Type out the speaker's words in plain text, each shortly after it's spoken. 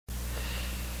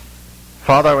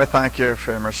Father, we thank you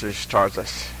for your mercies towards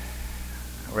us.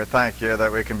 We thank you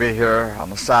that we can be here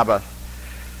on the Sabbath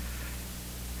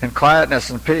in quietness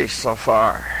and peace so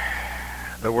far.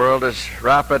 The world is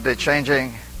rapidly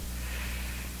changing,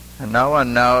 and no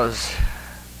one knows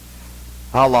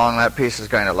how long that peace is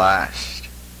going to last.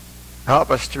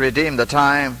 Help us to redeem the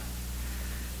time.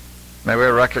 May we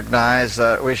recognize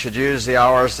that we should use the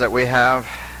hours that we have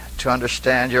to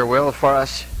understand your will for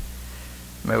us.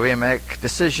 May we make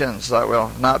decisions that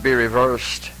will not be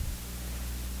reversed.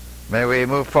 May we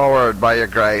move forward by your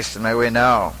grace, and may we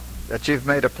know that you've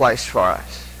made a place for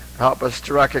us. Help us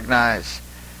to recognize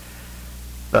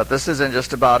that this isn't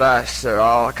just about us. There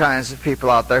are all kinds of people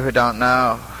out there who don't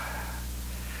know.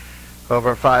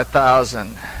 Over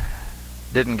 5,000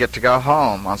 didn't get to go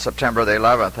home on September the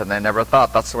 11th, and they never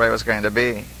thought that's the way it was going to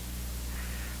be.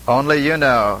 Only you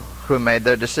know who made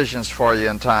their decisions for you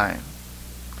in time.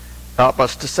 Help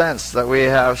us to sense that we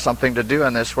have something to do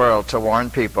in this world to warn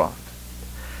people,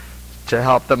 to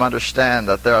help them understand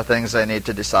that there are things they need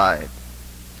to decide.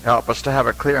 Help us to have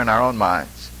it clear in our own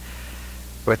minds.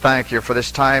 We thank you for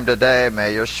this time today.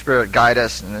 May your Spirit guide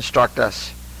us and instruct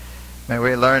us. May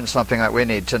we learn something that we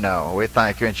need to know. We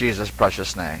thank you in Jesus'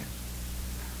 precious name.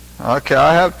 Okay,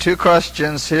 I have two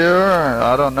questions here.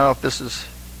 I don't know if this is...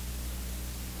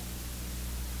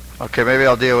 Okay, maybe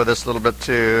I'll deal with this a little bit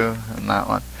too, and that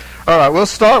one. All right, we'll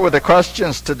start with the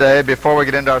questions today before we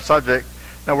get into our subject.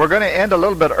 Now, we're going to end a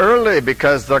little bit early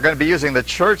because they're going to be using the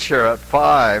church here at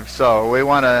 5, so we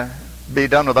want to be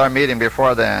done with our meeting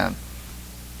before then.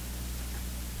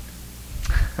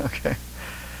 Okay.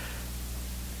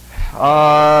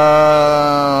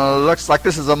 Looks like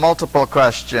this is a multiple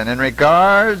question. In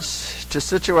regards to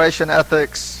situation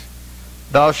ethics,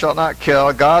 thou shalt not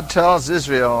kill, God tells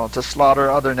Israel to slaughter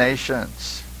other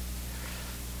nations.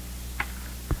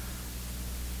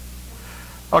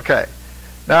 Okay,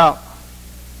 now,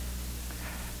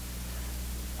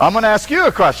 I'm going to ask you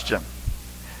a question.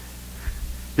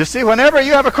 You see, whenever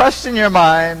you have a question in your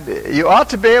mind, you ought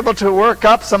to be able to work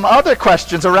up some other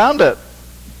questions around it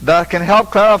that can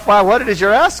help clarify what it is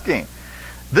you're asking.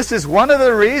 This is one of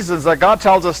the reasons that God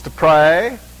tells us to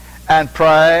pray, and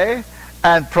pray,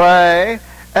 and pray,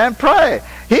 and pray.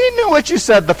 He knew what you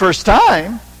said the first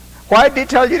time. Why did he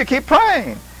tell you to keep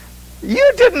praying?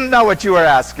 You didn't know what you were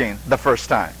asking the first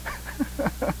time.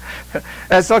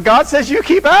 And so God says you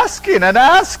keep asking and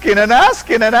asking and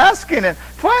asking and asking, and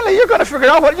finally you're going to figure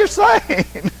out what you're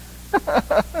saying.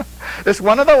 It's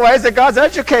one of the ways that God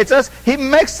educates us. He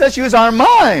makes us use our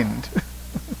mind.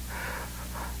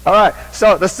 All right,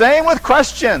 so the same with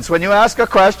questions. When you ask a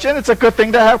question, it's a good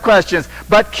thing to have questions,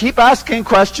 but keep asking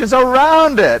questions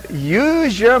around it.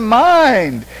 Use your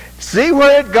mind. See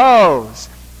where it goes.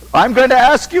 I'm going to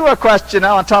ask you a question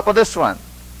now on top of this one.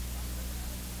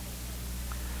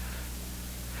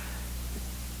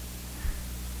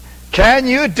 Can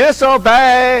you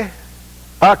disobey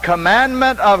a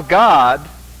commandment of God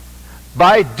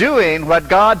by doing what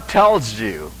God tells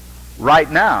you right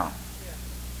now?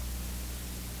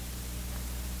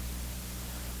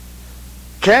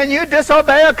 Can you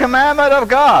disobey a commandment of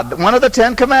God, one of the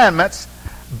 10 commandments,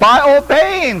 by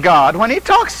obeying God when he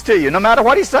talks to you, no matter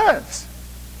what he says?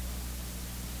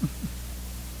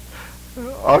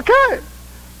 Okay.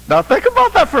 Now think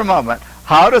about that for a moment.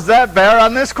 How does that bear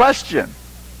on this question?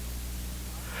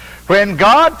 When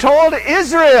God told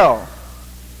Israel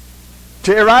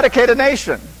to eradicate a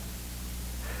nation,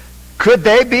 could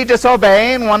they be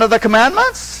disobeying one of the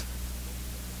commandments?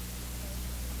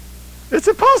 It's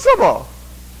impossible.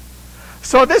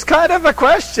 So this kind of a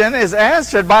question is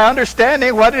answered by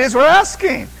understanding what it is we're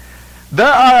asking.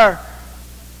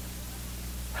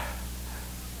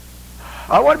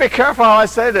 I want to be careful how I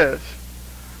say this.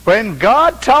 When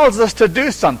God tells us to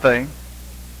do something,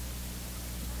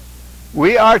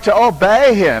 we are to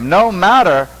obey him no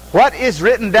matter what is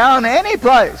written down any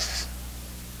place.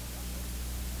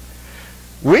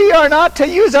 We are not to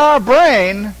use our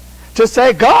brain to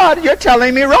say, God, you're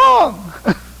telling me wrong.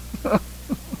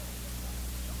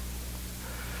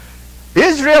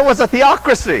 Israel was a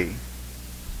theocracy.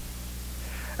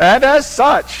 And as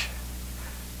such,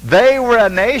 they were a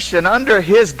nation under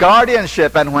his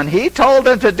guardianship. And when he told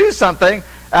them to do something,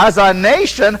 as a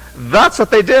nation, that's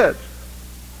what they did.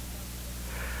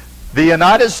 The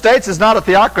United States is not a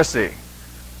theocracy.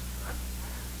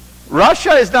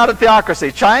 Russia is not a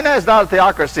theocracy. China is not a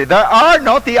theocracy. There are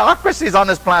no theocracies on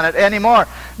this planet anymore.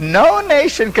 No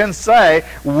nation can say,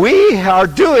 we are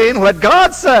doing what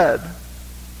God said.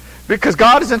 Because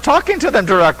God isn't talking to them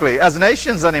directly as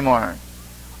nations anymore.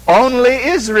 Only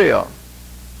Israel.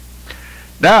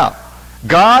 Now,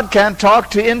 God can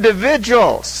talk to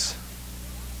individuals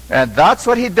And that's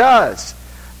what he does.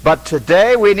 But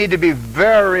today we need to be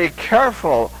very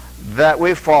careful that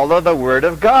we follow the Word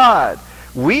of God.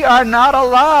 We are not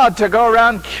allowed to go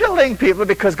around killing people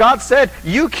because God said,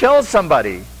 you killed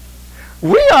somebody.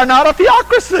 We are not a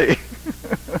theocracy.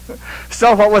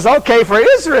 So what was okay for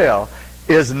Israel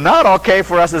is not okay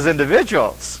for us as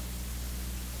individuals.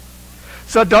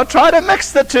 So don't try to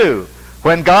mix the two.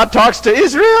 When God talks to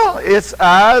Israel, it's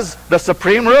as the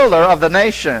supreme ruler of the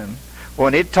nation.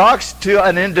 When he talks to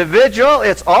an individual,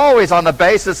 it's always on the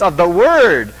basis of the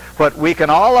Word, what we can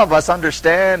all of us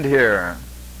understand here.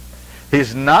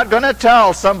 He's not going to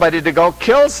tell somebody to go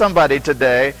kill somebody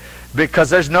today because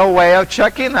there's no way of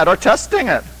checking that or testing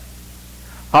it.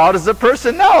 How does the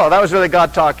person know? That was really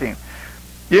God talking.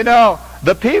 You know,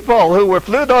 the people who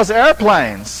flew those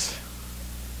airplanes,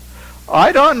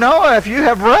 I don't know if you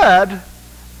have read,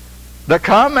 the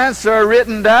comments are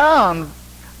written down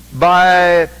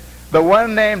by the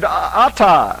one named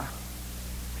Atta.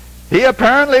 He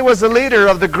apparently was the leader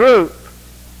of the group.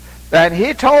 And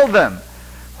he told them,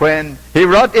 when he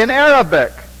wrote in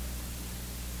Arabic,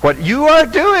 what you are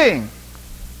doing,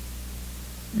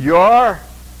 he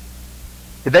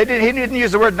didn't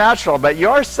use the word natural, but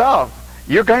yourself,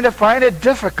 you're going to find it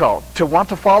difficult to want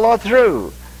to follow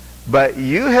through. But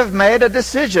you have made a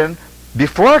decision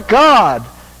before God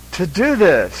to do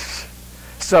this.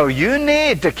 So you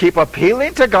need to keep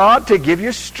appealing to God to give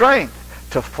you strength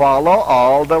to follow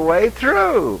all the way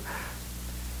through.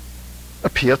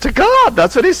 Appeal to God.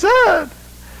 That's what he said.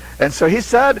 And so he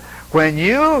said, when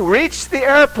you reach the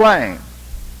airplane,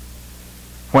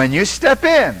 when you step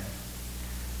in,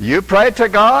 you pray to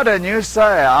God and you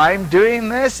say, I'm doing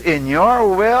this in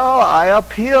your will. I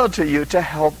appeal to you to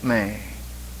help me.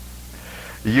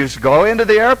 You go into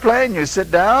the airplane, you sit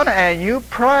down, and you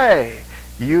pray.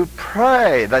 You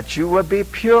pray that you will be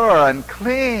pure and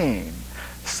clean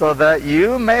so that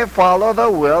you may follow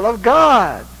the will of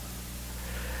God.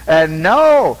 And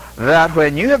know that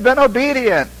when you have been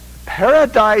obedient,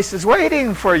 paradise is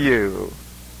waiting for you.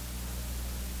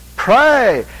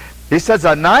 Pray. He says,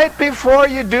 the night before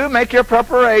you do make your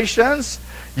preparations,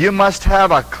 you must have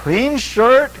a clean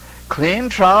shirt, clean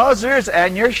trousers,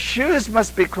 and your shoes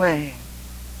must be clean.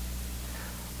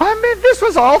 I mean, this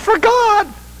was all for God.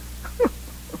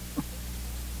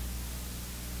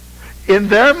 In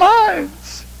their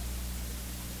minds.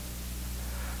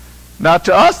 Now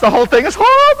to us, the whole thing is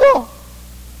horrible.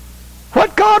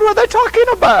 What God were they talking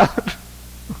about?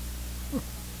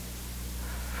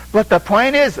 But the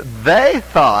point is, they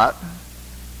thought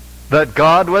that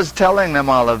God was telling them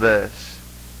all of this.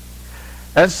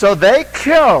 And so they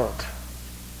killed.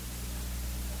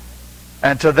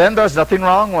 And to them, there's nothing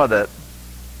wrong with it.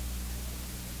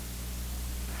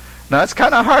 Now, it's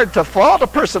kind of hard to fault a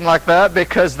person like that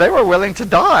because they were willing to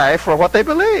die for what they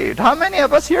believed. How many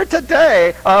of us here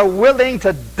today are willing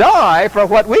to die for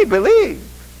what we believe?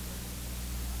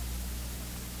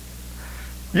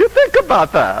 You think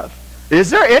about that. Is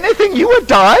there anything you would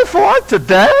die for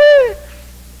today?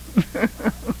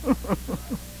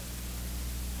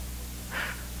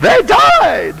 They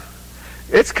died.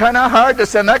 It's kind of hard to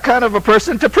send that kind of a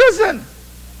person to prison.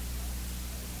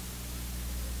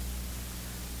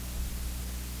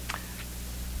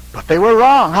 But they were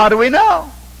wrong. How do we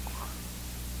know?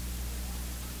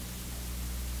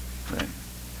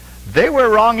 They were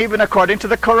wrong even according to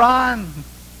the Quran.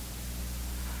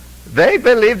 They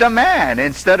believed a man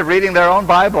instead of reading their own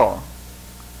Bible.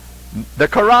 The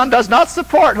Quran does not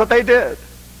support what they did.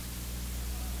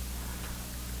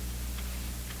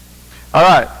 All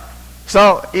right.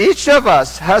 So each of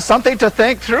us has something to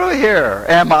think through here.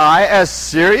 Am I as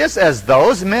serious as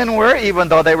those men were, even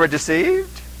though they were deceived?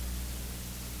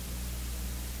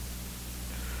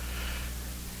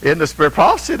 In the Spirit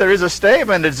Prophecy, there is a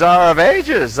statement in Desire of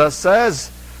Ages that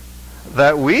says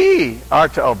that we are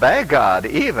to obey God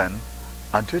even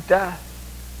unto death.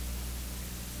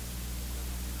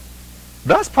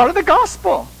 That's part of the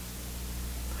gospel.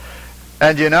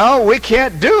 And you know, we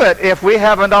can't do it if we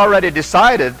haven't already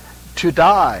decided to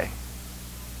die.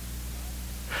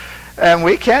 And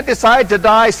we can't decide to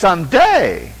die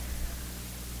someday.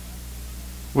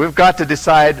 We've got to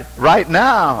decide right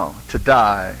now to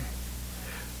die.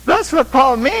 That's what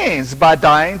Paul means by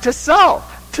dying to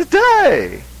self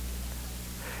today.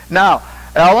 Now,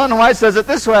 Ellen White says it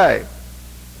this way: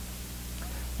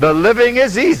 the living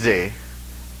is easy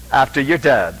after you're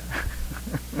dead.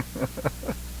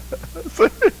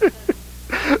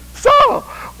 So,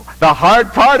 the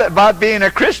hard part about being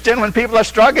a Christian when people are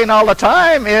struggling all the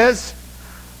time is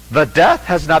the death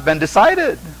has not been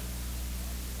decided.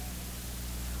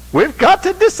 We've got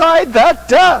to decide that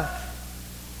death.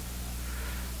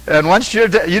 And once you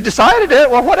decided it,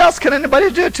 well, what else can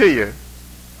anybody do to you?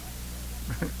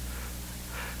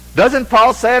 Doesn't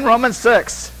Paul say in Romans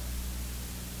 6,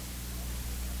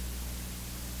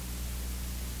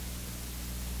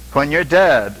 when you're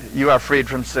dead, you are freed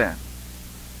from sin?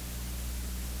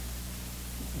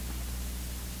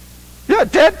 Yeah,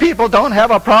 dead people don't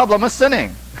have a problem with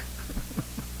sinning.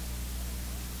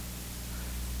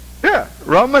 Yeah,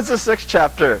 Romans the 6th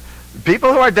chapter.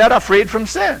 People who are dead are freed from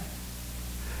sin.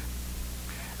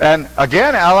 And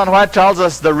again, Ellen White tells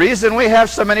us the reason we have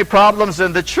so many problems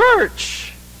in the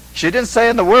church, she didn't say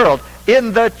in the world,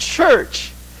 in the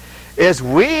church, is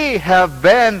we have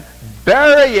been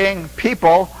burying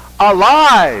people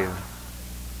alive.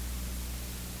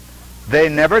 They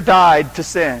never died to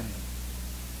sin.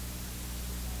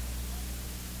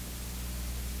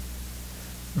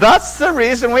 That's the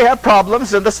reason we have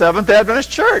problems in the Seventh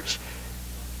Adventist Church.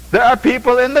 There are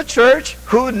people in the church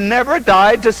who never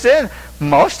died to sin.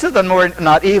 Most of them were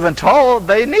not even told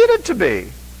they needed to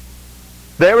be.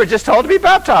 They were just told to be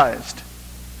baptized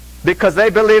because they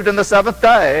believed in the seventh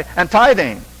day and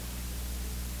tithing.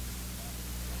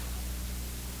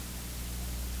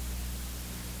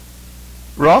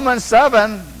 Romans 6,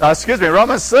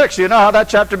 you know how that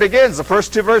chapter begins, the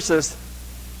first two verses.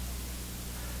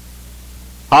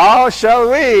 How shall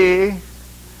we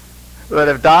that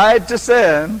have died to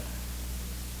sin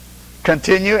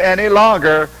continue any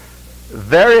longer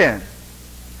therein?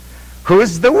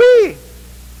 Who's the we?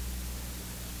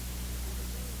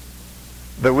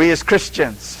 The we is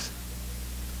Christians.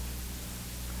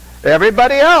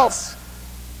 Everybody else.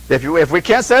 If we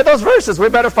can't say those verses, we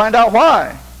better find out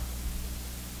why.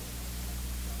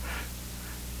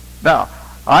 Now,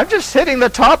 I'm just hitting the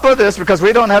top of this because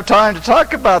we don't have time to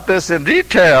talk about this in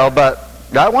detail, but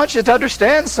I want you to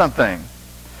understand something.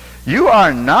 You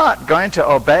are not going to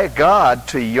obey God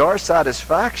to your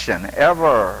satisfaction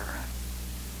ever.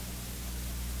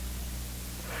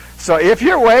 So if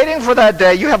you're waiting for that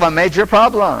day, you have a major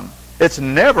problem. It's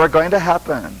never going to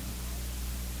happen.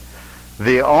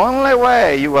 The only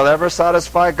way you will ever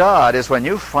satisfy God is when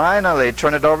you finally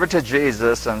turn it over to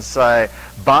Jesus and say,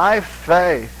 by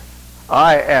faith,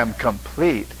 I am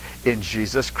complete in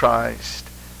Jesus Christ.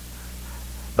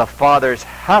 The Father's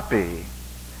happy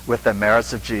with the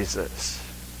merits of Jesus.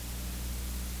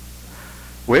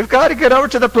 We've got to get over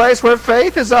to the place where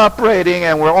faith is operating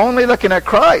and we're only looking at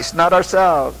Christ, not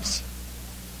ourselves.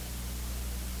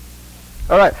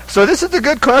 All right, so this is a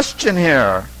good question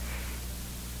here.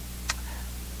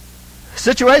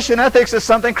 Situation ethics is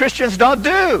something Christians don't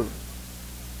do.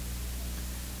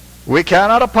 We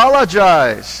cannot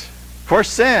apologize for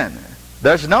sin.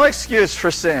 There's no excuse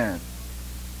for sin.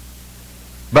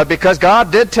 But because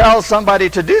God did tell somebody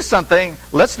to do something,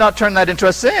 let's not turn that into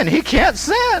a sin. He can't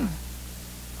sin.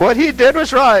 What he did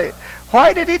was right.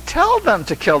 Why did he tell them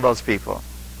to kill those people?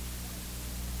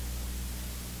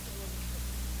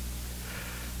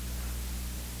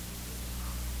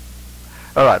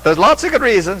 All right, there's lots of good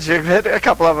reasons. You've hit a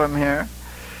couple of them here.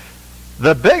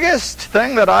 The biggest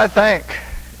thing that I think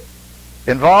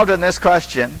involved in this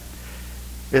question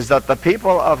is that the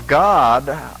people of God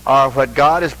are what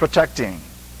God is protecting.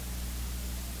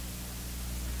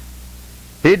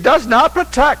 He does not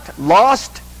protect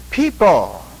lost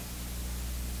people.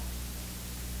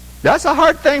 That's a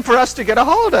hard thing for us to get a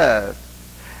hold of.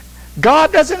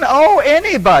 God doesn't owe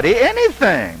anybody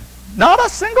anything. Not a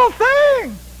single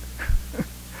thing.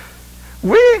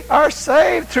 We are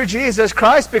saved through Jesus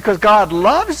Christ because God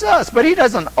loves us, but he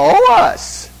doesn't owe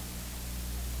us.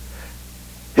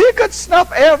 He could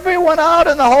snuff everyone out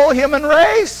in the whole human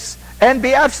race and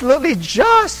be absolutely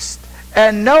just,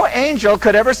 and no angel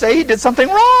could ever say he did something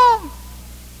wrong.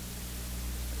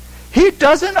 He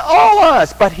doesn't owe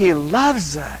us, but he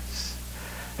loves us.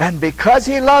 And because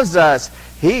he loves us,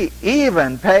 he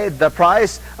even paid the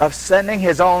price of sending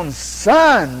his own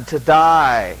Son to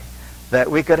die that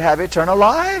we could have eternal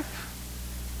life.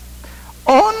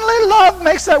 Only love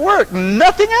makes that work,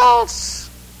 nothing else.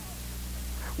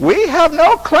 We have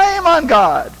no claim on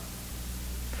God.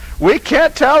 We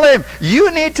can't tell him, you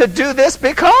need to do this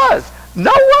because.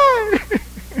 No way.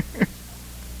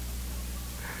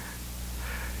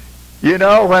 You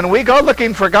know, when we go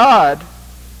looking for God,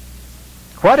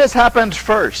 what has happened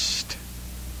first?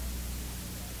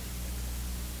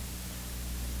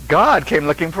 God came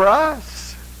looking for us.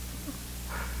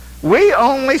 We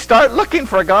only start looking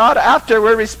for God after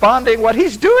we're responding what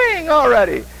he's doing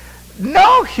already.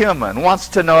 No human wants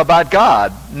to know about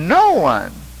God. No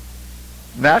one.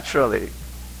 Naturally.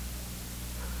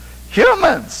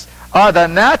 Humans are the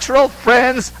natural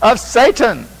friends of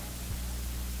Satan.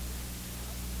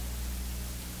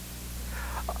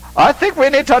 I think we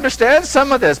need to understand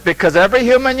some of this, because every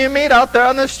human you meet out there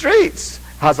on the streets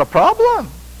has a problem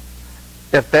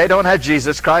if they don't have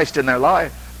Jesus Christ in their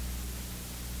life.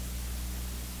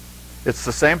 It's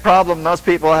the same problem those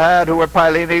people had who were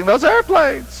piloting those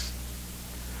airplanes.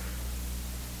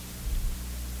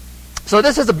 So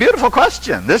this is a beautiful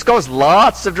question. This goes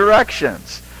lots of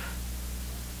directions.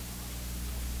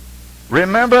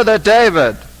 Remember that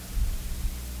David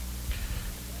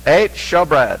ate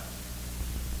showbread.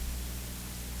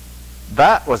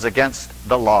 That was against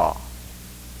the law.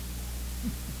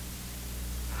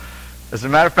 As a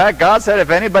matter of fact, God said if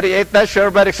anybody ate that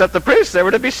showbread except the priests, they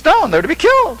were to be stoned, they were to be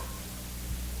killed.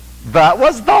 That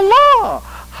was the law.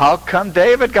 How come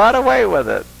David got away with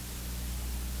it?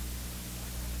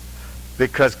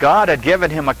 Because God had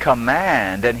given him a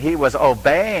command, and he was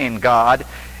obeying God.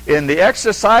 In the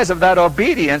exercise of that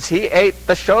obedience, he ate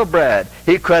the showbread.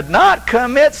 He could not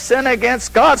commit sin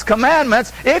against God's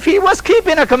commandments if he was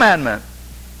keeping a commandment.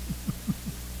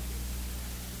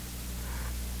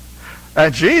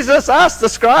 And Jesus asked the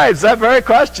scribes that very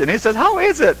question. He says, how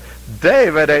is it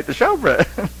David ate the showbread?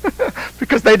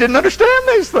 Because they didn't understand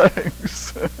these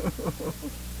things.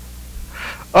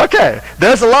 Okay,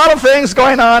 there's a lot of things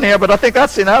going on here, but I think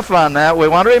that's enough on that. We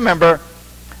want to remember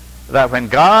that when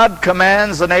God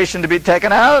commands a nation to be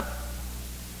taken out,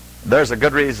 there's a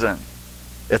good reason.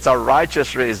 It's a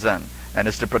righteous reason, and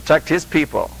it's to protect his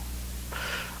people.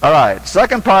 All right,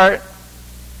 second part.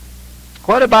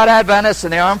 What about Adventists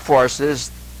in the armed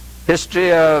forces?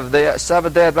 History of the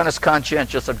Seventh-day Adventist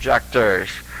conscientious objectors.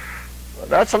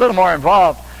 That's a little more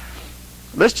involved.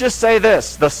 Let's just say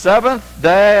this. The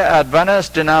Seventh-day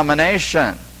Adventist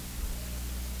denomination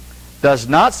does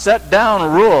not set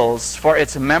down rules for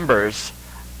its members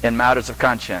in matters of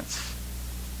conscience.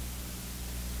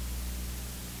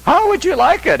 How would you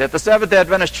like it if the Seventh-day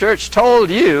Adventist Church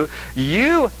told you,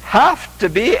 you have to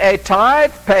be a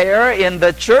tithe payer in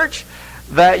the church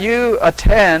that you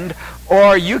attend,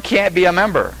 or you can't be a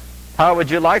member? How would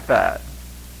you like that?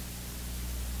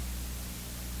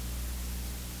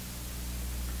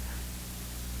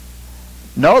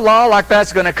 No law like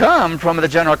that's going to come from the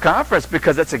General Conference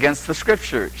because it's against the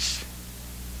Scriptures.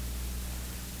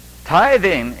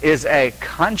 Tithing is a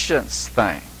conscience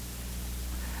thing.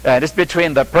 And it's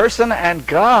between the person and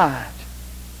God.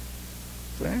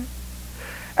 See?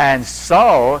 And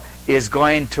so is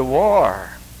going to war.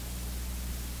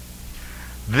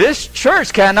 This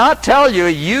church cannot tell you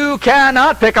you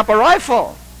cannot pick up a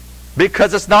rifle,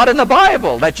 because it's not in the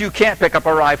Bible that you can't pick up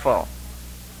a rifle.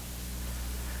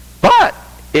 But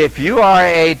if you are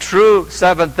a true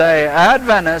Seventh-day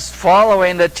Adventist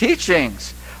following the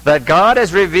teachings that God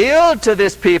has revealed to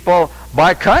this people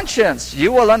by conscience,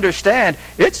 you will understand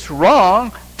it's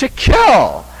wrong to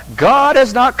kill. God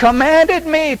has not commanded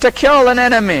me to kill an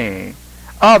enemy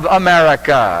of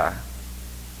America.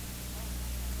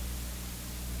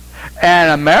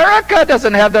 And America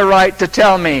doesn't have the right to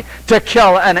tell me to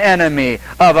kill an enemy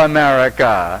of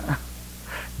America,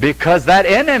 because that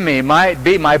enemy might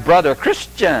be my brother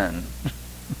Christian.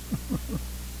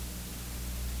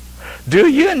 Do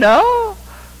you know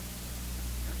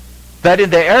that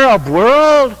in the Arab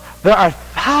world there are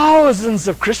thousands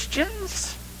of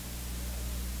Christians?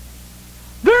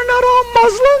 They're not all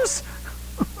Muslims.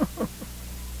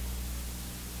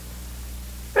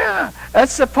 Yeah, and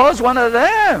suppose one of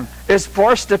them is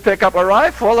forced to pick up a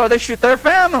rifle, or they shoot their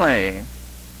family.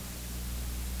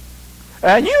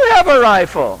 And you have a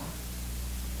rifle.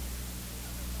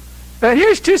 And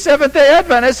here's two Seventh-day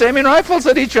Adventists aiming rifles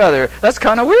at each other. That's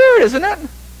kind of weird, isn't it?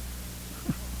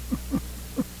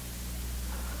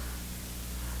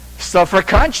 So for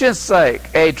conscience sake,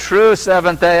 a true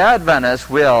Seventh-day Adventist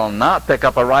will not pick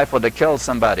up a rifle to kill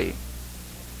somebody.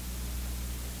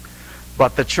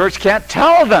 But the church can't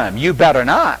tell them, you better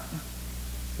not.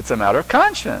 It's a matter of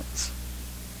conscience.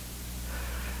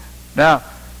 Now,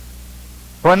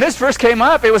 when this first came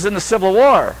up, it was in the Civil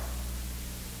War.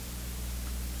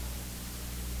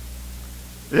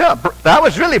 Yeah, that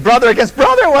was really brother against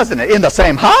brother, wasn't it? In the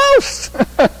same house.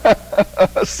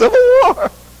 Civil War.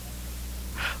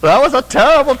 That was a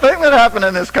terrible thing that happened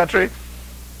in this country.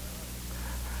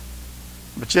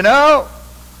 But you know,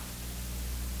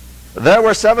 there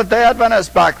were Seventh-day Adventists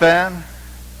back then.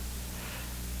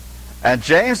 And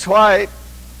James White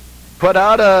put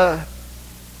out a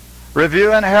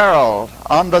Review and Herald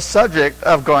on the subject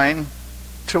of going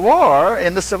to war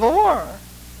in the Civil War.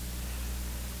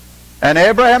 And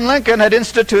Abraham Lincoln had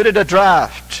instituted a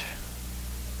draft.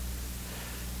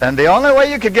 And the only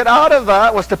way you could get out of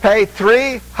that was to pay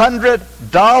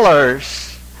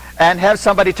 $300 and have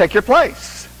somebody take your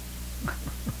place.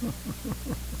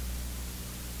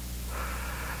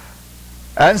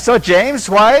 And so James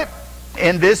White,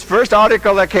 in this first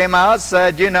article that came out,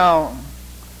 said, you know,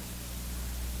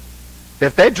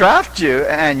 if they draft you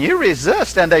and you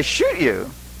resist and they shoot you,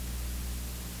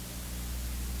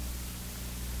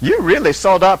 you really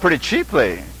sold out pretty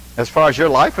cheaply as far as your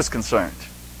life is concerned.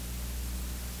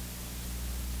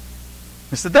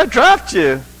 He said, they draft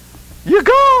you, you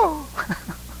go.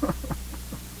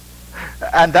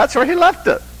 And that's where he left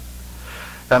it.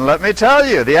 And let me tell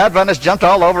you, the Adventists jumped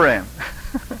all over him.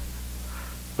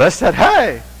 They said,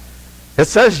 hey, it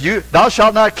says thou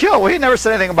shalt not kill. Well, he never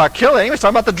said anything about killing. He was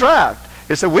talking about the draft.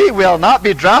 He said, we will not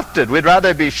be drafted. We'd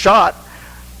rather be shot.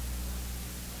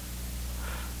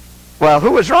 Well,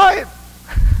 who was right?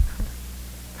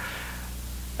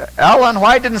 Ellen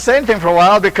White didn't say anything for a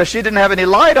while because she didn't have any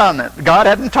light on it. God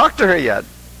hadn't talked to her yet.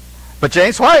 But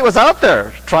James White was out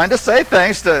there trying to say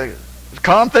things to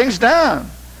calm things down.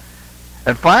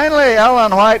 And finally,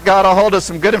 Ellen White got a hold of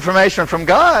some good information from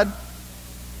God.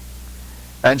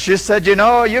 And she said, you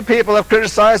know, you people have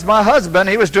criticized my husband.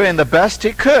 He was doing the best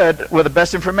he could with the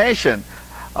best information.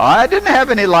 I didn't have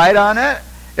any light on it.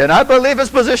 And I believe his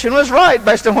position was right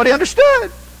based on what he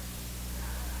understood.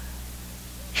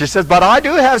 She says, but I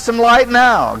do have some light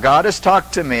now. God has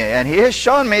talked to me, and he has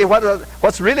shown me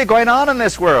what's really going on in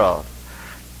this world.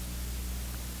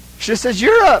 She says,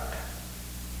 Europe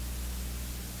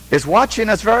is watching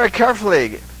us very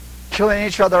carefully, killing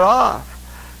each other off.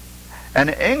 And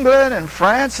England and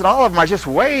France and all of them are just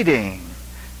waiting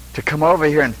to come over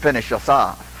here and finish us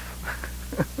off.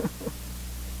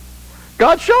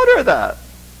 God showed her that.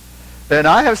 And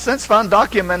I have since found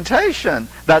documentation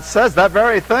that says that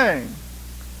very thing.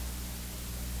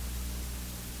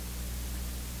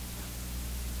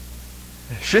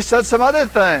 She said some other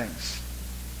things.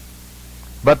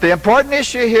 But the important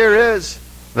issue here is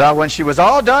that when she was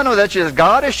all done with it, she says,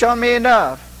 God has shown me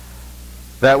enough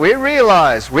that we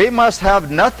realize we must have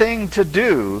nothing to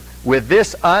do with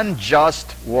this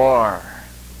unjust war.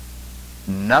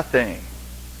 Nothing.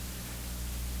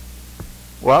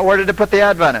 Well, where did it put the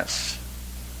Adventists?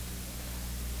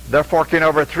 They're forking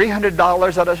over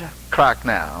 $300 at a crack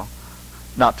now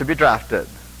not to be drafted.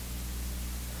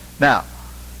 Now,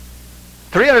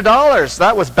 $300,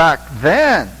 that was back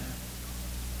then.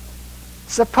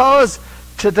 Suppose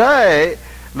today,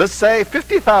 let's say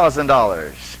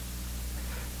 $50,000.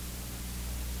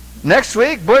 Next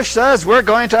week, Bush says, we're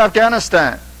going to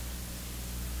Afghanistan.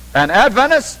 And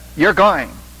Adventists, you're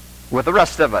going with the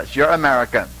rest of us. You're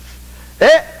Americans.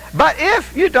 But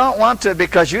if you don't want to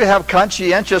because you have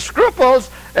conscientious scruples,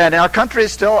 and our country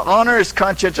still honors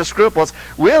conscientious scruples,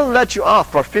 we'll let you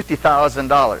off for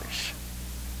 $50,000.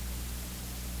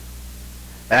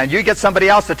 And you get somebody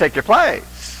else to take your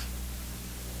place.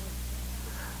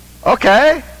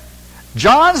 Okay.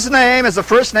 John's name is the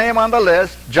first name on the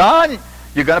list. John,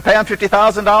 you're going to pay him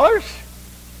 $50,000?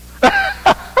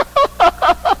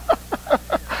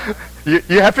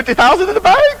 you have $50,000 in the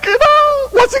bank, you know?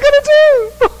 What's he going to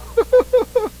do?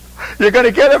 You're going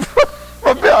to get it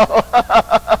from Bill.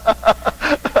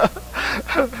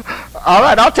 All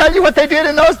right, I'll tell you what they did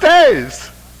in those days.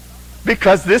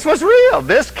 Because this was real.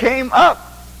 This came up.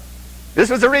 This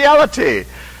was a reality.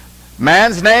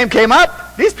 Man's name came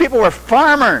up. These people were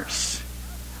farmers.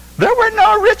 There were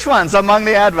no rich ones among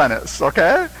the Adventists,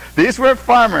 okay? These were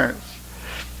farmers.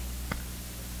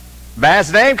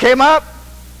 Man's name came up.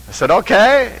 I said,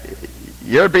 okay,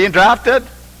 you're being drafted.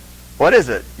 What is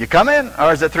it? You come in,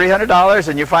 or is it $300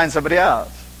 and you find somebody else?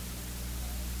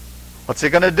 What's he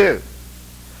going to do?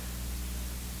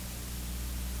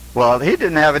 Well, he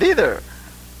didn't have it either.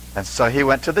 And so he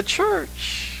went to the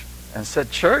church and said,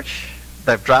 church,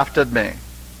 they've drafted me.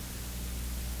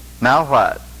 Now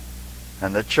what?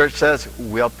 And the church says,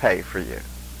 we'll pay for you.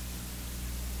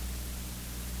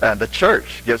 And the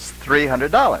church gives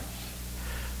 $300.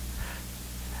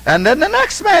 And then the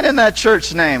next man in that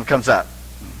church name comes up.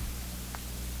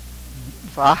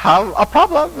 I have a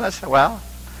problem. I said, well,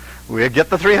 we'll get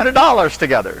the $300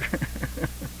 together.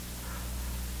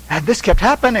 And this kept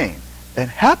happening and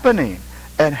happening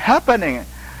and happening.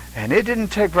 And it didn't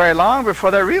take very long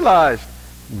before they realized,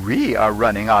 we are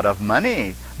running out of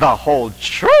money. The whole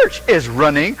church is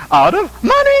running out of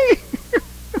money.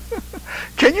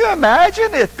 Can you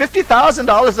imagine if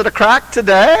 $50,000 at a crack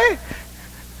today?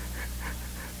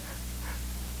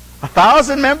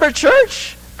 1,000-member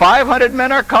church, 500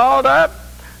 men are called up.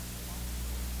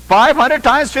 500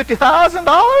 times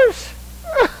 $50,000?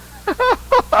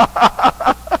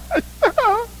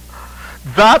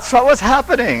 That's what was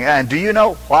happening. And do you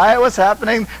know why it was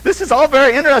happening? This is all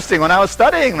very interesting when I was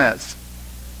studying this.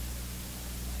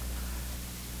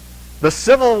 The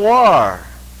Civil War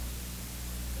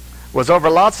was over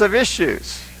lots of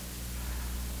issues.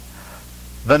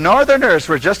 The Northerners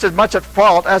were just as much at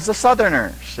fault as the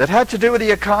Southerners. It had to do with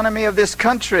the economy of this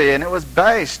country, and it was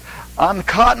based on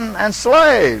cotton and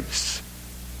slaves.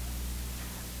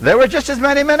 There were just as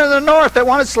many men in the North that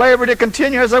wanted slavery to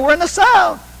continue as there were in the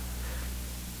South.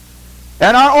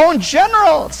 And our own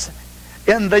generals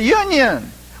in the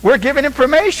Union were giving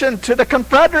information to the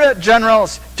Confederate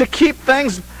generals to keep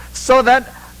things so that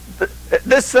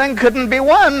this thing couldn't be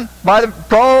won by the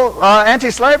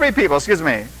anti-slavery people,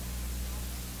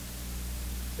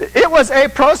 It was a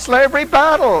pro-slavery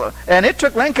battle, and it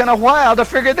took Lincoln a while to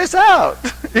figure this out.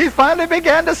 He finally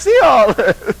began to see all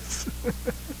this.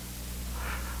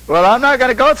 Well, I'm not going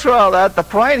to go through all that. The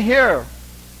point here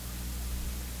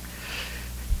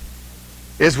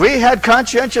is we had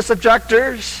conscientious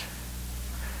objectors,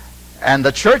 and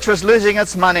the church was losing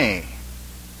its money.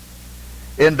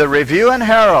 In the Review and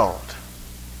Herald,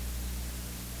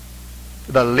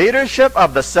 the leadership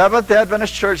of the Seventh-day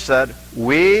Adventist Church said,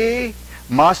 we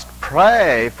must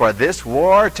pray for this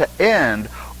war to end,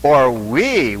 or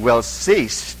we will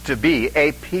cease to be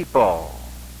a people.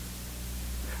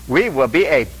 We will be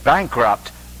a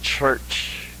bankrupt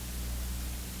church.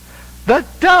 The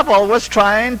devil was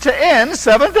trying to end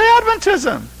Seventh-day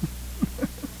Adventism.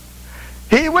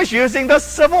 He was using the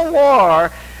Civil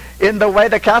War in the way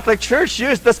the Catholic Church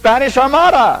used the Spanish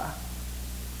Armada.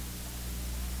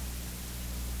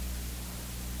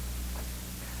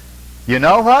 You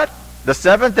know what? The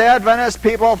Seventh-day Adventist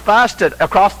people fasted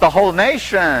across the whole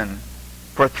nation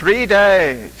for 3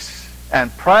 days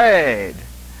and prayed.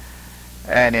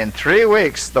 And in 3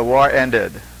 weeks, the war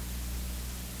ended.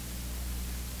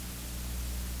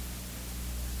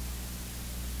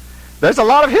 There's a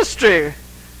lot of history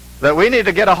that we need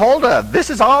to get a hold of. This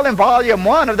is all in volume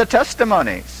 1 of the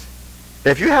Testimonies.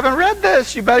 If you haven't read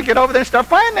this, you better get over there and start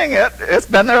finding it. It's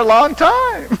been there a long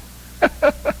time.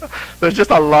 There's just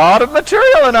a lot of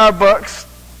material in our books.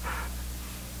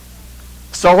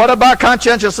 So what about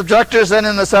conscientious objectors then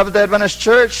in the Seventh-day Adventist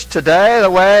Church? Today, the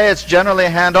way it's generally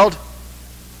handled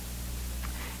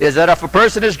is that if a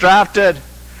person is drafted,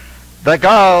 they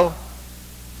go,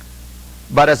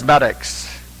 but as medics.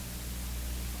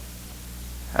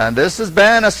 And this has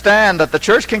been a stand that the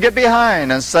church can get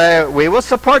behind and say, we will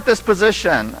support this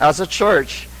position as a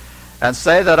church, and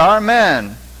say that our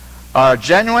men are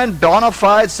genuine, bona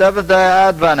fide Seventh-day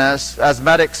Adventists as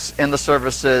medics in the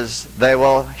services. They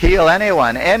will heal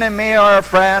anyone, enemy or a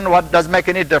friend, what doesn't make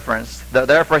any difference. They're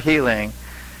there for healing.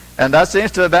 And that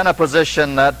seems to have been a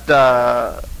position that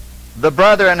the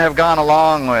brethren have gone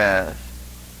along with.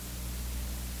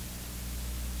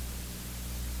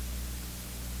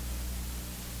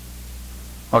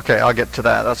 Okay, I'll get to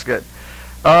that. That's good.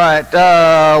 All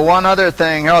right, one other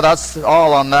thing. Oh, that's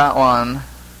all on that one.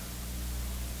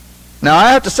 Now,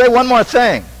 I have to say one more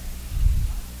thing.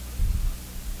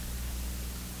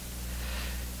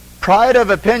 Pride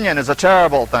of opinion is a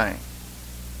terrible thing.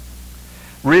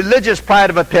 Religious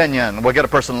pride of opinion will get a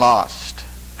person lost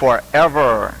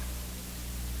forever.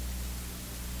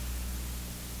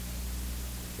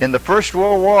 In the First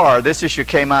World War, this issue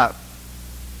came up.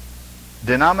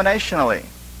 Denominationally,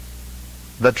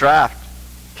 the draft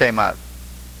came up.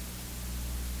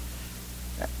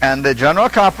 And the General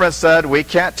Conference said, we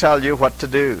can't tell you what to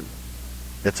do.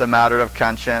 It's a matter of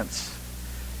conscience.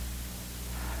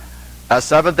 As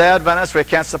Seventh-day Adventists, we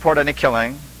can't support any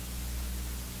killing.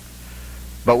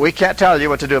 But we can't tell you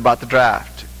what to do about the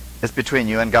draft. It's between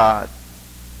you and God.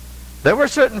 There were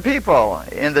certain people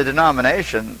in the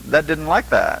denomination that didn't like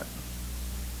that.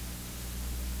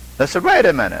 They said, wait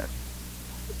a minute.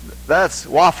 That's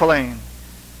waffling.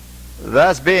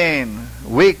 That's being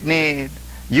weak-kneed.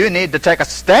 You need to take a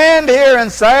stand here and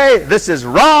say, this is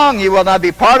wrong. You will not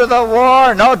be part of the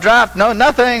war. No draft, no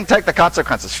nothing. Take the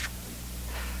consequences.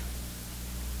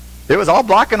 It was all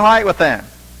black and white with them.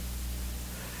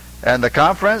 And the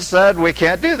conference said, we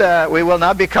can't do that. We will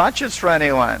not be conscious for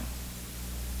anyone.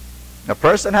 A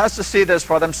person has to see this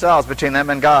for themselves between them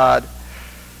and God.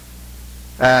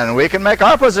 And we can make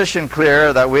our position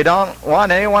clear that we don't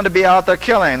want anyone to be out there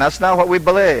killing. That's not what we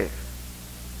believe.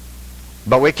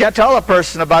 But we can't tell a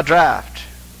person about draft.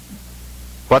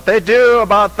 What they do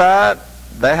about that,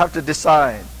 they have to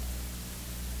decide.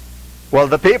 Well,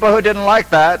 the people who didn't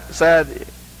like that said,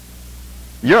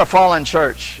 you're a fallen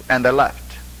church, and they left.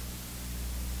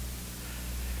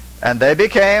 And they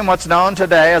became what's known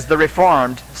today as the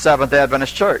Reformed Seventh-day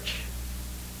Adventist Church.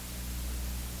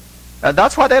 And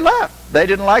that's why they left. They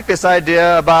didn't like this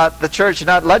idea about the church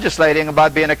not legislating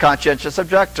about being a conscientious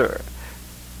objector.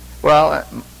 Well,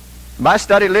 my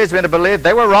study leads me to believe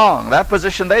they were wrong. That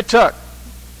position they took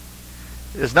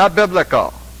is not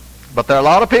biblical. But there are a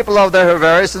lot of people out there who are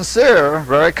very sincere,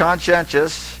 very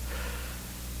conscientious,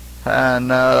 and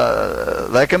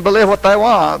they can believe what they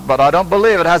want, but I don't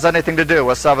believe it has anything to do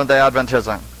with Seventh-day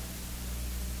Adventism.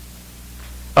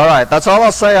 All right, that's all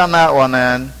I'll say on that one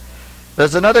then.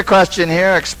 There's another question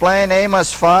here. Explain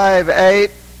Amos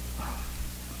 5:8.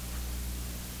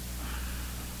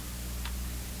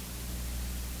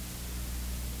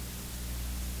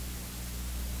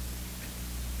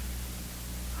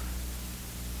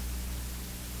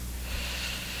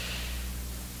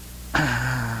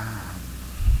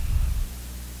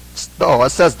 Oh,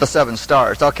 it says the 7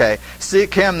 stars. Okay.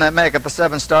 Seek him that maketh the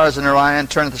 7 stars in Orion,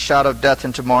 turneth the shadow of death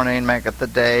into morning, maketh the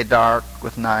day dark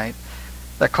with night,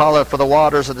 that calleth for the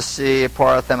waters of the sea,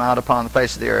 poureth them out upon the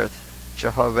face of the earth.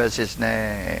 Jehovah is his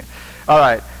name. All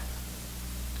right.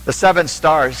 The 7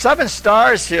 stars. 7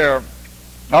 stars here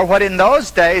are what in those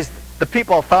days the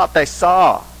people thought they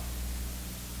saw.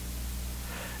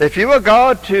 If you will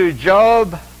go to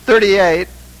Job 38,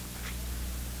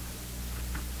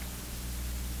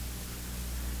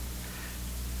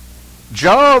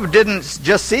 Job didn't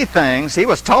just see things, he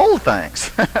was told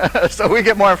things. So we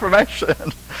get more information.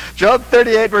 Job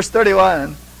 38, verse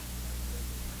 31.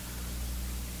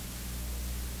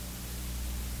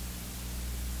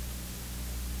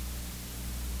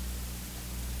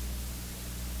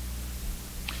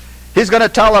 He's going to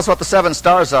tell us what the 7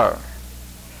 stars are.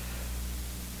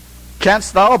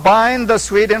 Canst thou bind the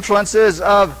sweet influences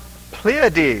of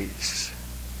Pleiades,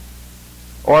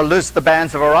 or loose the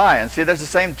bands of Orion? See, there's the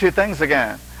same 2 things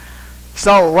again.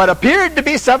 So what appeared to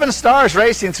be 7 stars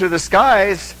racing through the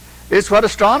skies is what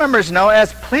astronomers know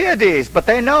as Pleiades. But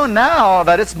they know now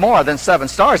that it's more than 7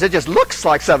 stars. It just looks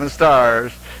like 7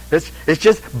 stars. It's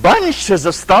just bunches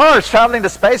of stars traveling to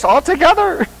space all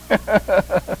together.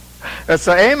 And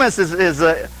so Amos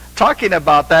is talking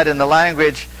about that in the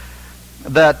language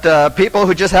that people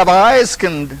who just have eyes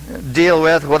can deal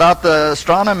with without the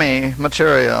astronomy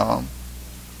material.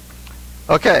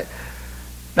 Okay,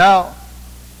 now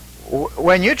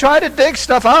when you try to dig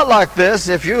stuff out like this,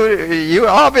 if you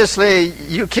obviously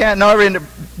you can't know every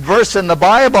verse in the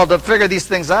Bible to figure these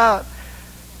things out,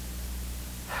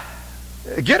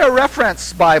 get a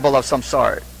reference Bible of some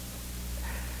sort.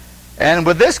 And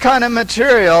with this kind of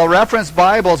material, reference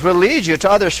Bibles will lead you to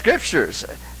other scriptures,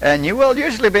 and you will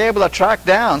usually be able to track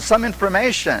down some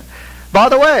information. By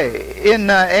the way, in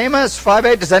Amos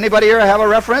 5:8, does anybody here have a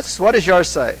reference? What does yours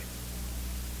say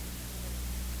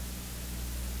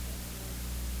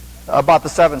about the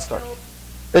 7 stars?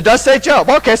 It does say Job.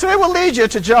 Okay, so it will lead you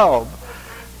to Job.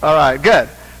 All right, good.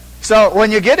 So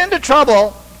when you get into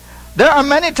trouble, there are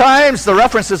many times the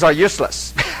references are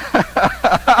useless.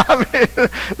 I mean,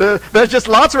 there's just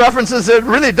lots of references that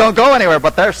really don't go anywhere,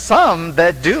 but there's some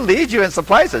that do lead you in some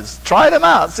places. Try them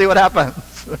out, see what happens.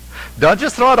 Don't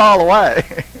just throw it all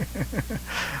away.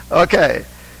 Okay.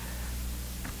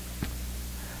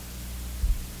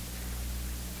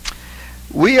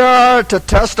 We are to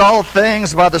test all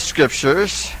things by the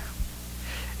Scriptures.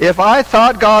 If I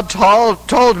thought God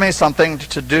told me something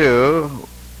to do,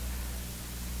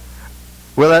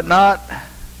 will it not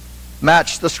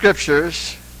match the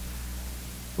Scriptures?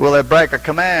 Will it break a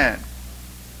command?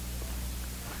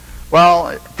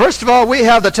 Well, first of all, we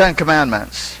have the 10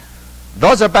 Commandments.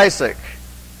 Those are basic.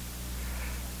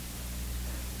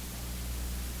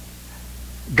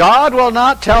 God will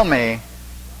not tell me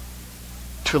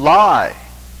to lie.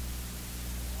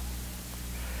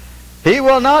 He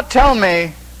will not tell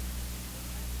me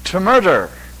to murder,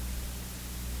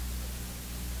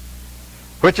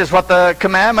 which is what the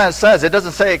commandment says. It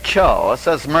doesn't say kill, it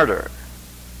says murder.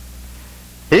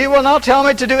 He will not tell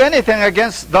me to do anything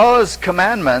against those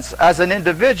commandments as an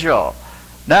individual.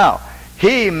 Now,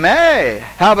 he may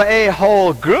have a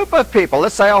whole group of people,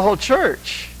 let's say a whole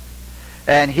church,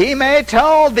 and he may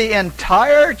tell the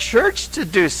entire church to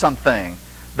do something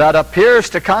that appears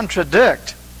to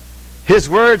contradict his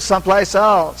word someplace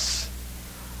else.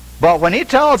 But when he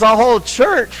tells a whole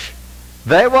church,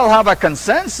 they will have a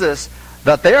consensus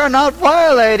that they are not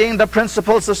violating the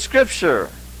principles of Scripture.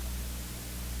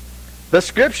 The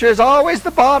Scripture is always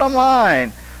the bottom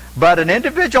line. But an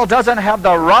individual doesn't have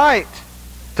the right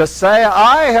to say,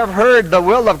 I have heard the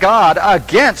will of God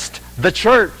against the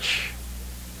church.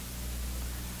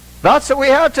 That's what we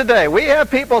have today. We have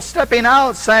people stepping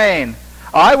out saying,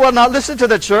 I will not listen to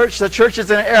the church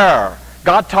is in error.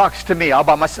 God talks to me all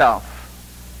by myself.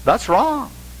 That's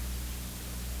wrong.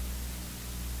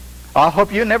 I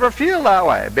hope you never feel that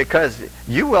way, because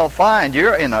you will find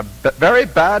you're in a very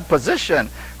bad position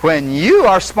when you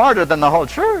are smarter than the whole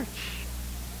church.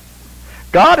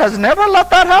 God has never let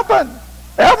that happen.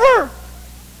 Ever.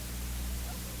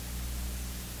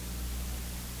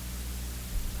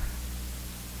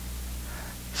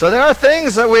 So there are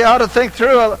things that we ought to think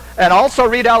through, and also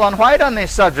read Ellen White on these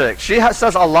subjects. She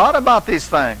says a lot about these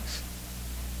things.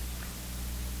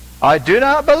 I do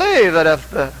not believe that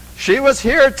if she was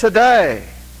here today,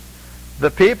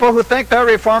 the people who think they're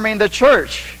reforming the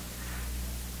church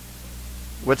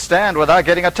would stand without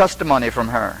getting a testimony from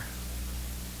her.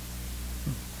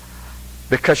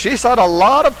 Because she said a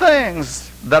lot of things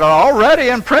that are already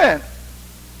in print,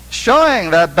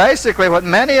 showing that basically what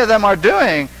many of them are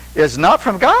doing is not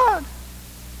from God.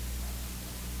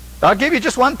 I'll give you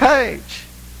just one page.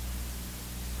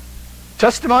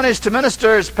 Testimonies to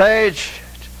Ministers, page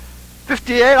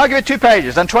 58. I'll give you 2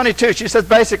 pages. On 22, she says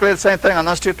basically the same thing on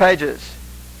those 2 pages.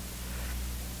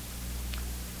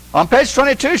 On page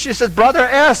 22, she says, Brother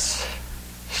S.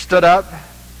 stood up,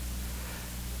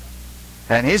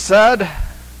 and he said,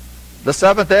 the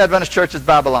Seventh-day Adventist Church is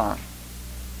Babylon.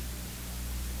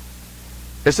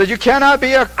 He said, you cannot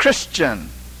be a Christian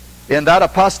in that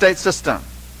apostate system.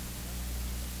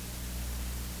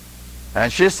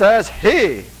 And she says,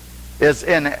 he is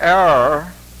in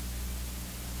error.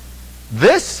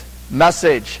 This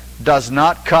message does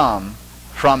not come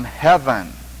from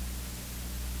heaven.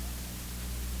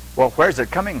 Well, where's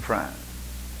it coming from?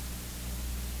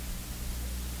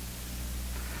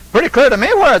 Pretty clear to me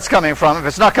where it's coming from if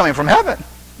it's not coming from heaven.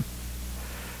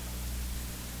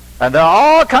 And there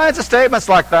are all kinds of statements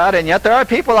like that, and yet there are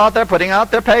people out there putting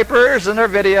out their papers and their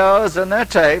videos and their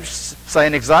tapes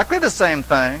saying exactly the same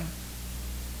thing.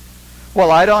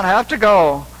 Well, I don't have to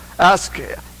go ask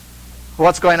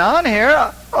what's going on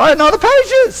here. I know the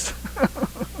pages.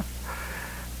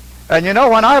 And you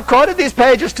know, when I've quoted these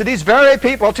pages to these very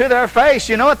people to their face,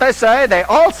 you know what they say? They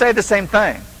all say the same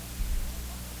thing.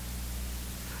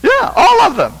 Yeah, all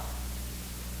of them.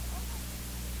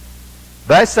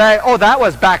 They say, oh, that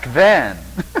was back then.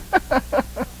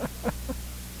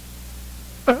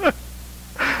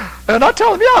 And I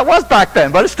tell them, yeah, it was back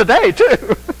then, but it's today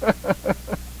too.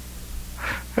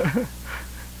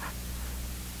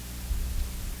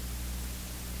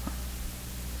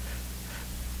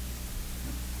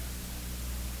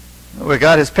 We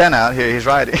got his pen out here. He's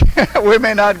writing. We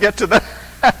may not get to the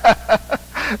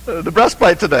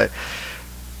breastplate today.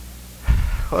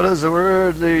 What is the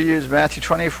word they use? Matthew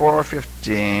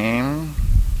 24:15.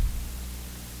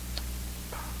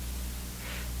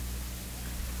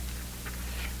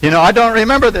 You know, I don't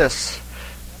remember this.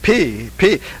 P.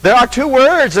 There are 2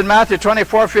 words in Matthew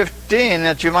 24:15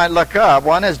 that you might look up.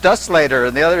 One is desolator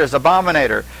and the other is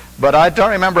abominator. But I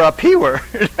don't remember a P word.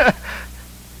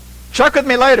 Check with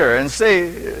me later and see.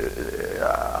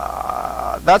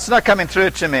 That's not coming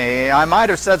through to me. I might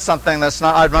have said something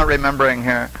I'm not remembering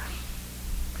here.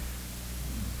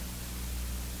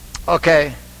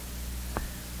 Okay.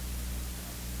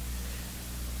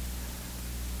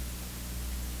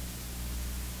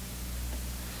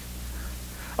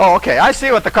 Oh, okay. I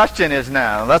see what the question is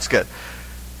now. That's good.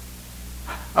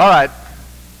 All right.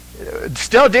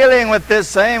 Still dealing with this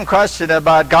same question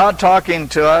about God talking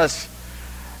to us,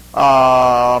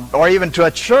 or even to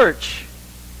a church.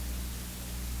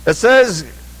 It says,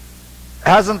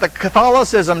 hasn't the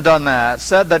Catholicism done that?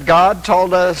 Said that God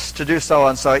told us to do so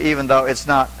and so, even though it's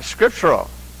not scriptural.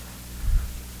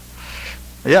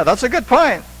 Yeah, that's a good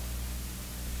point.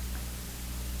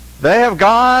 They have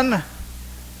gone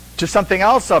to something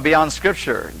else beyond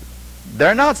Scripture.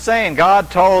 They're not saying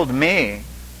God told me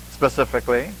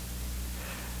specifically.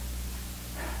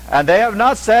 And they have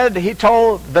not said He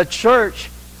told the church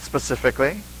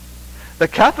specifically. The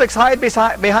Catholics hide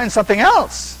behind something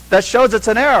else that shows it's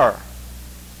an error.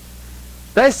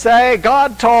 They say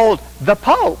God told the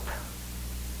Pope.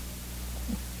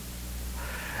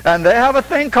 And they have a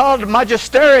thing called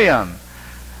magisterium,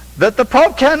 that the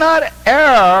Pope cannot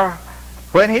err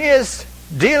when he is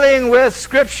dealing with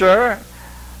Scripture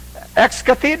ex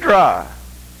cathedra.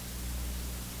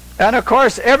 And of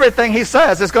course, everything he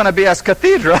says is going to be ex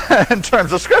cathedra in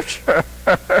terms of Scripture.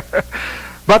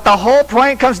 But the whole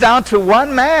point comes down to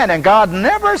one man, and God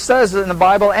never says in the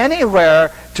Bible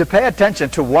anywhere to pay attention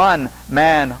to one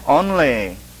man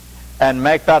only and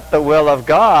make that the will of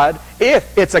God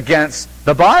if it's against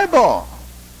the Bible.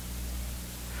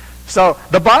 So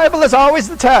the Bible is always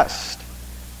the test.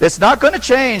 It's not going to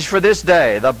change for this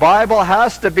day. The Bible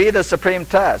has to be the supreme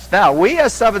test. Now, we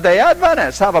as Seventh-day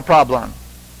Adventists have a problem.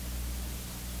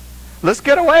 Let's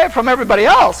get away from everybody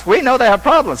else. We know they have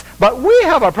problems, but we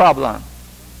have a problem.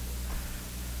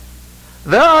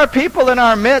 There are people in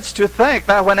our midst who think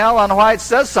that when Ellen White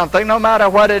says something, no matter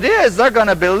what it is, they're going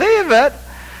to believe it,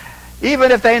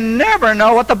 even if they never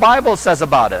know what the Bible says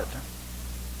about it.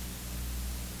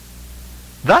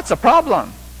 That's a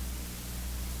problem.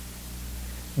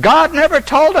 God never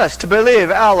told us to believe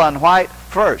Ellen White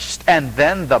first and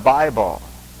then the Bible.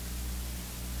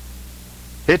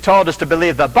 He told us to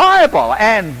believe the Bible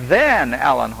and then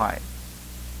Ellen White.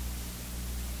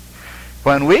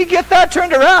 When we get that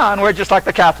turned around, we're just like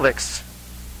the Catholics.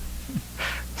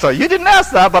 So you didn't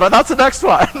ask that, but that's the next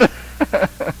one.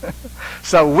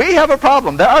 So we have a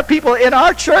problem. There are people in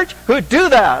our church who do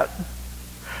that.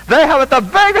 They haven't the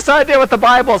vaguest idea what the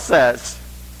Bible says.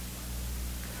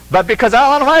 But because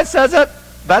Ellen White says it,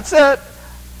 that's it.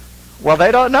 Well,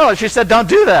 they don't know. She said, don't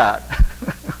do that.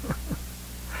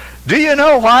 Do you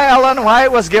know why Ellen White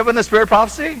was given the spirit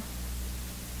prophecy?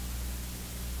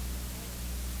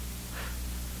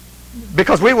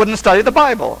 Because we wouldn't study the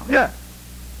Bible. Yeah.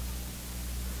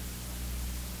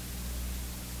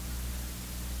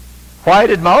 Why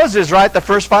did Moses write the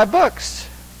first 5 books?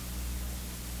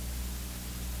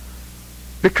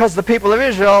 Because the people of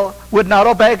Israel would not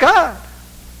obey God.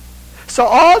 So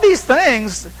all these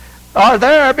things are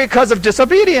there because of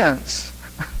disobedience.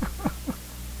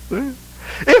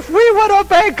 If we would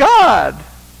obey God,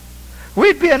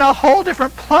 we'd be in a whole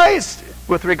different place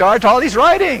with regard to all these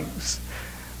writings.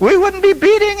 We wouldn't be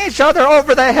beating each other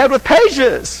over the head with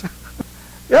pages.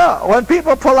 Yeah, when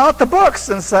people pull out the books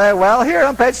and say, well, here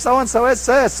on page so-and-so it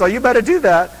says, so you better do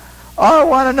that. I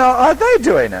want to know, are they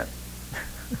doing it?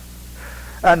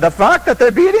 And the fact that they're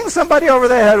beating somebody over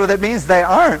the head with it means they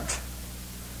aren't.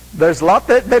 There's a lot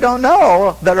that they don't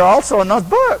know that are also in those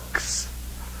books.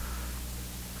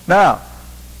 Now,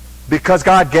 because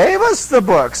God gave us the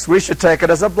books, we should take it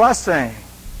as a blessing.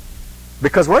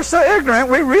 Because we're so ignorant,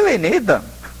 we really need them.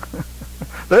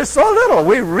 There's so little.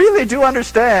 We really do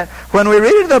understand. When we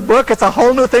read the book, it's a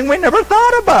whole new thing we never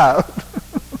thought about.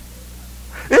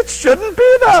 It shouldn't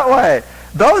be that way.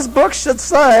 Those books should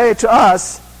say to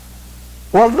us,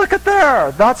 well, look at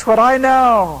there. That's what I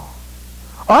know.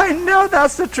 I know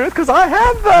that's the truth because I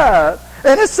have that.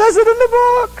 And it says it in the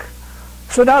book.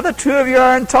 So now the two of you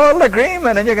are in total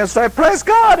agreement and you can say, praise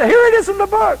God, here it is in the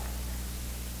book.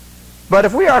 But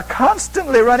if we are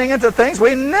constantly running into things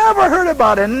we never heard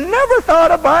about and never thought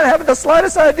about, haven't the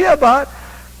slightest idea about,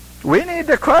 we need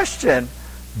to question,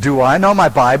 do I know my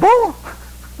Bible?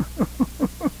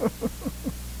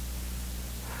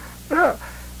 Yeah.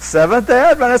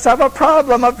 Seventh-day Adventists have a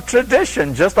problem of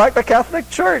tradition, just like the Catholic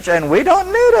Church, and we don't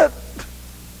need it.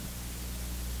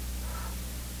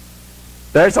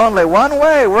 There's only one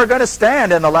way we're going to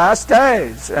stand in the last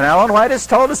days, and Ellen White has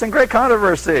told us in Great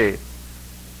Controversy.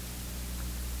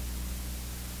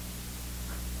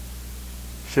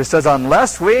 She says,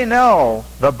 unless we know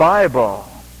the Bible,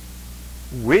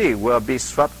 we will be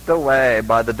swept away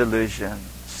by the delusions.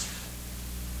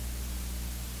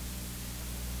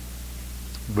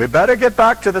 We better get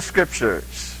back to the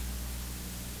Scriptures.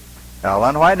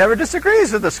 Ellen White never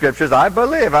disagrees with the Scriptures. I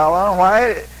believe Ellen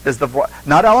White is the voice,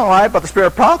 not Ellen White, but the Spirit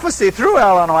of prophecy through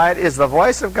Ellen White is the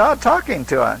voice of God talking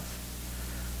to us.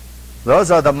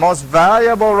 Those are the most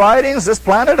valuable writings this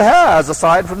planet has,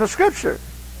 aside from the Scripture.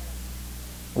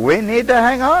 We need to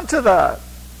hang on to that.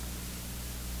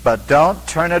 But don't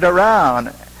turn it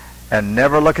around and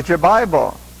never look at your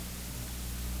Bible.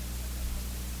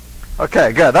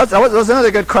 Okay, good. That was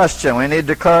another good question. We need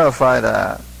to clarify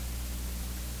that.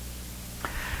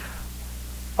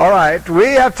 All right, we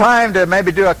have time to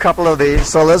maybe do a couple of these,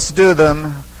 so let's do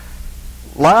them.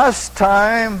 Last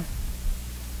time,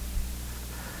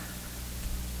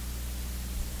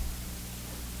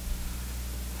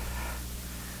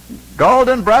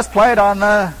 golden breastplate on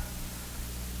the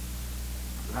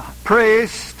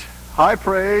priest, high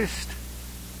priest.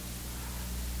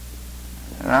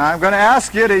 And I'm going to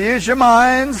ask you to use your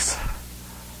minds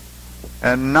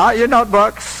and not your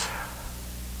notebooks.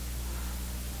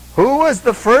 Who was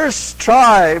the first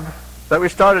tribe that we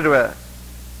started with?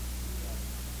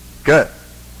 Good.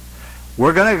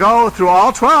 We're going to go through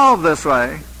all 12 this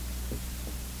way.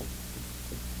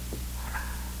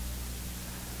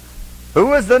 Who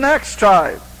was the next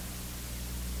tribe?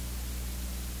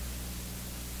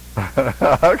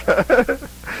 Okay.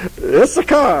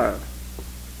 Issachar.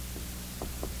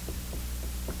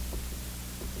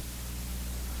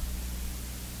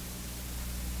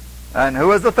 And who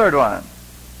was the third one?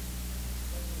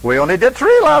 We only did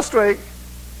 3 last week.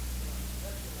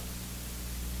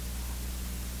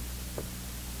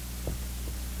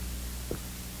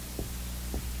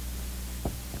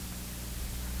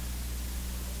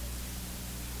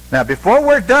 Now, before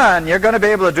we're done, you're going to be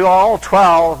able to do all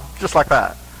 12 just like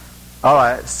that. All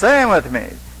right, say them with me.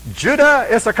 Judah,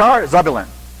 Issachar, Zebulun.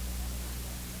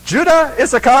 Judah,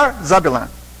 Issachar, Zebulun.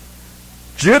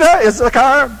 Judah,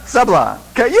 Issachar, Zebulun.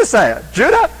 Okay, you say it.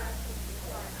 Judah?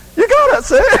 You got it,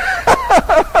 see?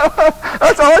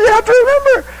 That's all you have to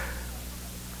remember.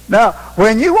 Now,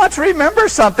 when you want to remember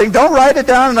something, don't write it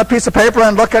down on a piece of paper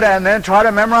and look at it and then try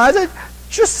to memorize it.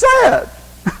 Just say it.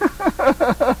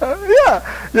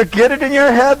 Yeah, you get it in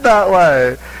your head that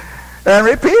way. And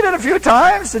repeat it a few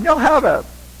times and you'll have it.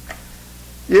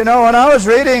 You know, when I was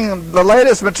reading the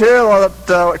latest material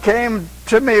that came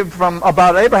to me from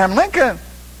about Abraham Lincoln,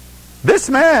 this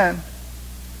man,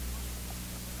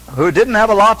 who didn't have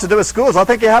a lot to do with schools, I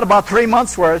think he had about 3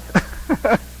 months worth,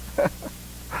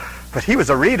 but he was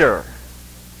a reader.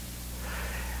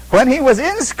 When he was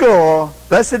in school,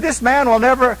 they said, this man will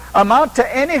never amount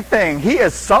to anything. He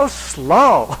is so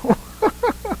slow.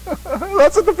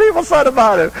 That's what the people said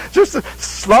about him. Just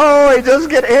slow, he doesn't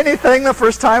get anything the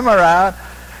first time around.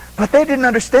 But they didn't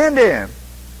understand him.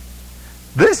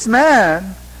 This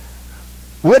man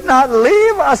would not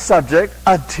leave a subject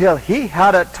until he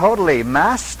had it totally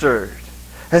mastered.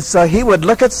 And so he would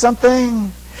look at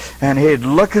something, and he'd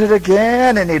look at it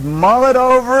again, and he'd mull it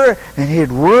over, and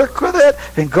he'd work with it,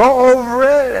 and go over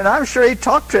it, and I'm sure he'd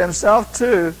talk to himself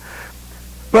too.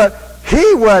 But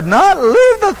he would not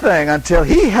leave the thing until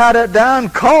he had it down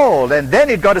cold, and then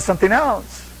he'd go to something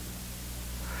else.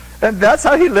 And that's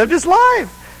how he lived his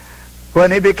life. When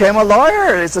he became a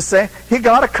lawyer, it's the same. He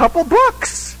got a couple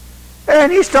books, and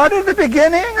he started at the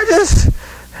beginning,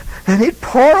 and he'd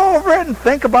pore over it and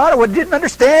think about it. What he didn't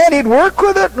understand, he'd work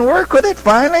with it and work with it.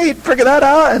 Finally, he'd figure that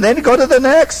out, and then he'd go to the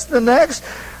next.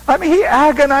 I mean, he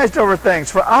agonized over things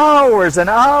for hours and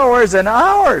hours and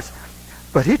hours.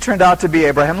 But he turned out to be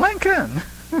Abraham Lincoln.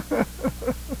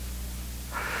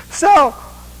 So,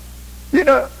 you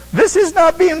know, this is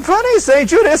not being funny, saying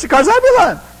Judah, Issachar,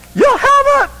 Zebulun. You'll have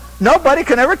it. Nobody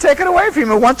can ever take it away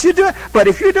from you once you do it. But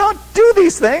if you don't do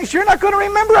these things, you're not going to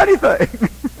remember anything.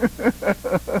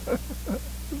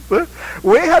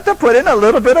 We have to put in a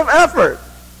little bit of effort.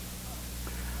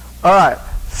 All right.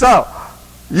 So,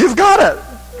 you've got it.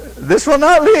 This will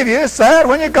not leave you. Say it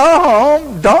when you go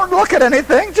home. Don't look at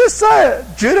anything. Just say it.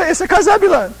 Judah, Issachar,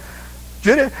 Zebulun.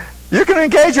 Judah, you can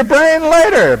engage your brain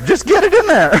later. Just get it in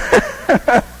there.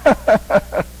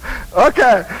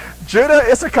 Okay. Judah,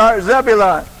 Issachar,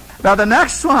 Zebulun. Now the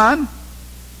next one.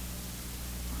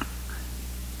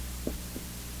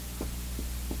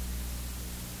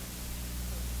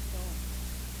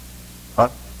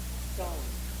 What?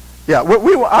 Yeah,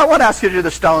 I want to ask you to do the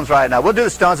stones right now. We'll do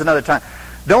the stones another time.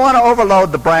 Don't want to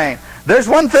overload the brain. There's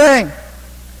one thing.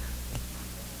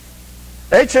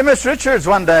 H.M.S. Richards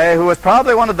one day, who was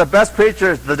probably one of the best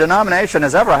preachers the denomination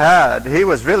has ever had, he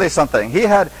was really something. He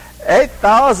had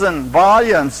 8,000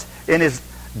 volumes in his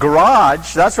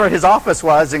garage. That's where his office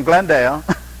was in Glendale.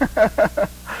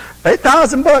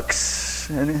 8,000 books.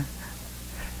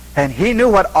 And he knew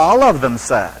what all of them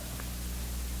said.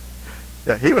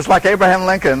 Yeah, he was like Abraham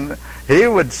Lincoln. He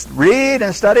would read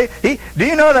and study. Do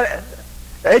you know that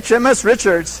H.M.S.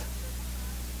 Richards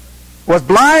was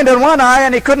blind in one eye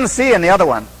and he couldn't see in the other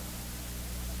one?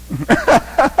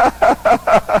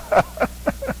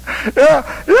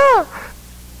 Yeah.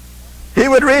 He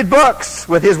would read books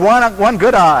with his one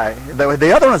good eye.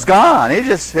 The other one's gone.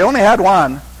 He only had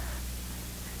one.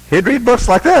 He'd read books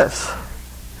like this.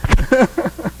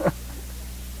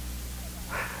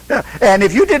 Yeah. And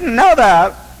if you didn't know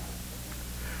that,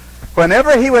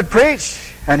 whenever he would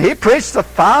preach, and he preached to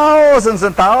thousands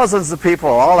and thousands of people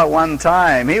all at one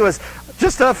time. He was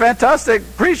just a fantastic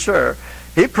preacher.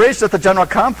 He preached at the General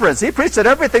Conference. He preached at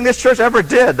everything this church ever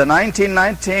did. The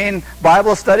 1919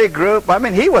 Bible study group. I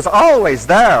mean, he was always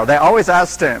there. They always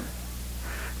asked him.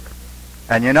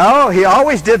 And you know, he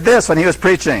always did this when he was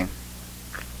preaching.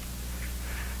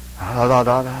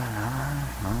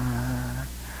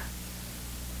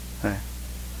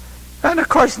 And of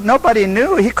course, nobody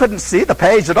knew. He couldn't see the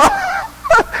page at all.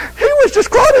 He was just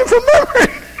quoting from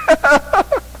memory.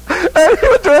 And he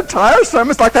would do entire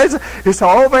sermons like that. It's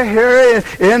over here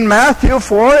in Matthew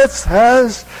 4, it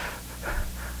says,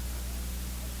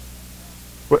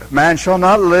 man shall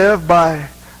not live by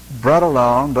bread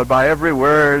alone, but by every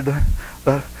word.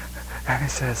 And he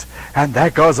says, and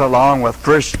that goes along with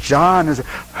 1 John. He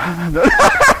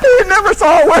never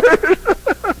saw a word.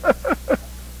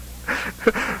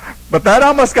 But that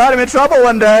almost got him in trouble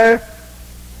one day.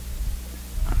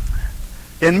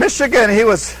 In Michigan, he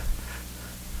was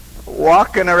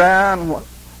walking around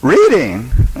reading,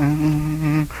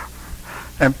 and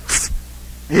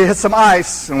he hit some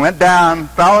ice and went down,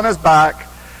 fell on his back.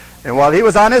 And while he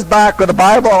was on his back with a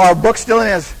Bible or a book still in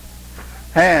his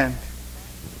hand,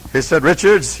 he said,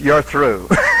 Richards, you're through.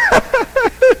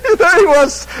 There he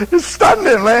was, stunned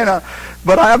in Lena.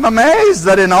 But I'm amazed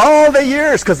that in all the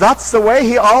years, because that's the way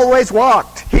he always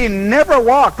walked. He never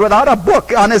walked without a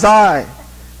book on his eye.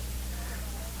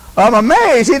 I'm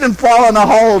amazed he didn't fall in a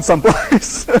hole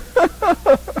someplace.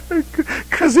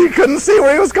 Because he couldn't see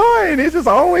where he was going. He just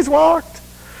always walked.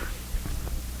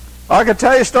 I could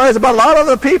tell you stories about a lot of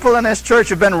the people in this church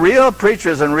who've been real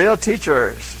preachers and real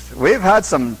teachers. We've had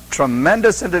some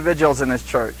tremendous individuals in this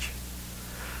church.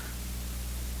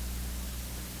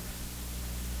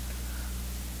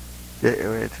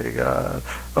 Gateway to God.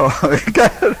 Oh,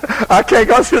 I can't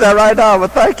go through that right now,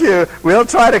 but thank you. We'll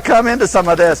try to come into some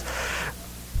of this.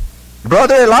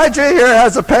 Brother Elijah here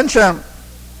has a penchant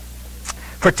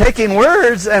for taking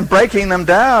words and breaking them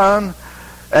down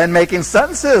and making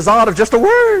sentences out of just a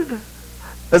word.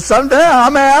 And someday I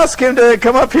may ask him to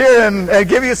come up here and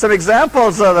give you some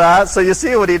examples of that so you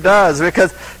see what he does,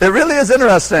 because it really is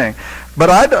interesting. But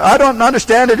I don't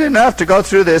understand it enough to go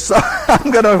through this, so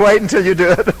I'm going to wait until you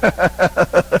do it.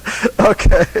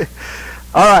 Okay.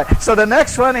 All right. So the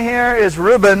next one here is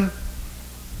Reuben.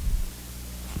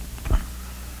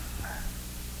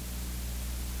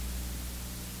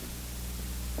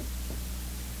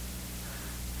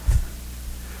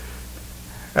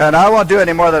 And I won't do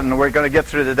any more than we're going to get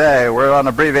through today. We're on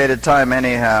abbreviated time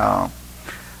anyhow.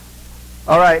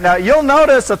 All right. Now, you'll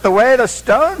notice that the way the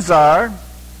stones are,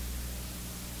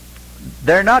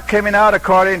 they're not coming out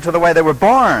according to the way they were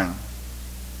born.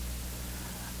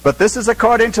 But this is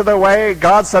according to the way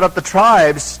God set up the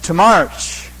tribes to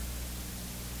march.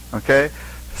 Okay?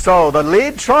 So the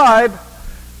lead tribe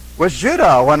was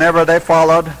Judah whenever they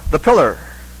followed the pillar.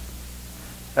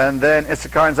 And then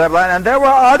Issachar and Zebulun. And there were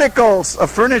articles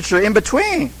of furniture in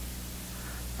between.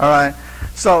 All right?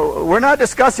 So we're not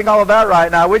discussing all of that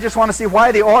right now. We just want to see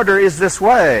why the order is this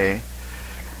way.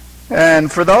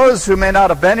 And for those who may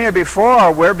not have been here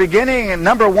before, we're beginning in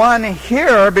number 1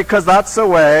 here because that's the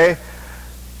way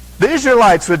the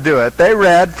Israelites would do it. They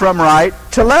read from right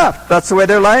to left. That's the way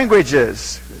their language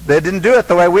is. They didn't do it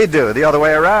the way we do, the other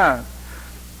way around.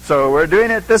 So we're doing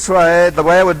it this way, the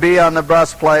way it would be on the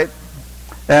breastplate.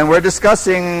 And we're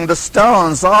discussing the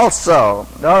stones also.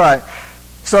 All right.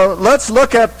 So let's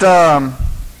look at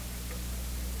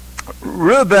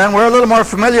Reuben. We're a little more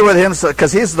familiar with him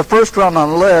because he's the first one on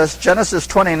the list. Genesis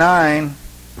 29.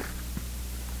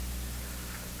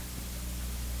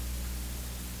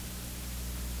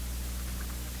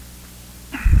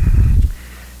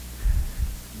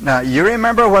 Now, you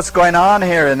remember what's going on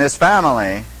here in this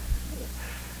family.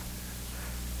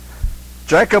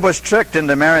 Jacob was tricked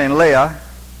into marrying Leah.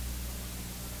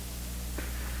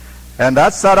 And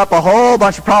that set up a whole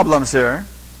bunch of problems here.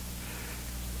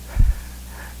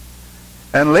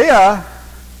 And Leah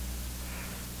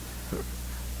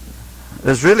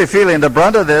is really feeling the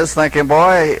brunt of this, thinking,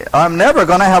 boy, I'm never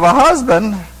going to have a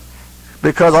husband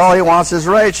because all he wants is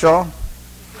Rachel.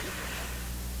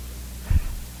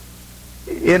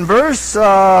 In verse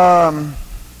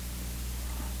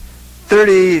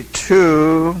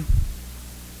 32,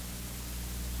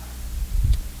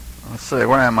 let's see,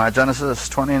 where am I? Genesis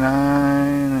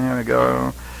 29, here we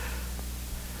go.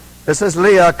 It says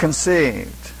Leah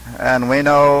conceived. And we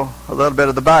know a little bit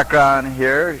of the background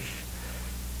here.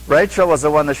 Rachel was the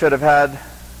one that should have had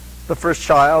the first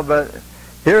child, but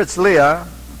here it's Leah.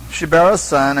 She bare a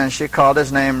son, and she called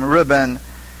his name Reuben,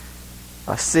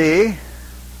 a son.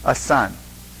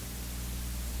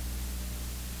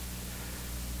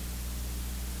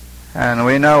 And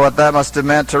we know what that must have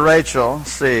meant to Rachel,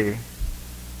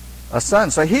 a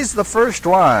son. So he's the first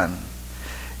one.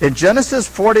 In Genesis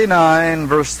 49,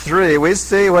 verse 3, we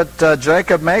see what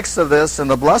Jacob makes of this and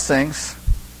the blessings.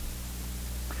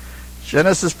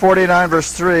 Genesis 49,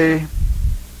 verse 3.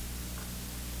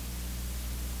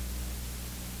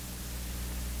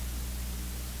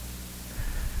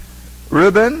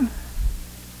 Reuben,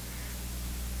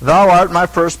 thou art my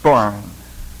firstborn,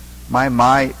 my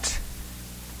might,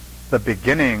 the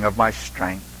beginning of my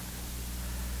strength.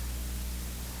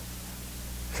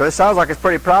 So it sounds like he's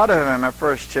pretty proud of him at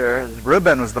first here.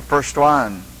 Reuben was the first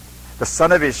one. The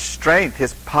son of his strength,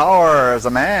 his power as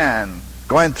a man,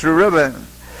 going through Reuben.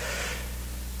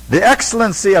 The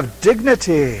excellency of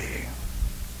dignity.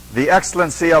 The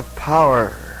excellency of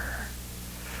power.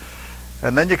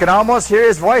 And then you can almost hear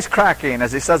his voice cracking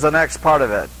as he says the next part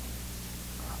of it.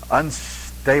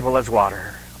 Unstable as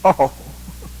water. Oh,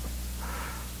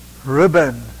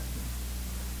 Reuben.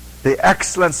 The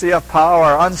excellency of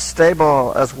power,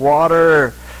 unstable as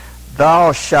water,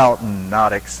 thou shalt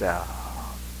not excel.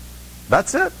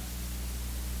 That's it.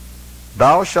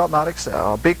 Thou shalt not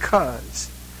excel,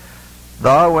 because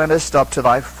thou wentest up to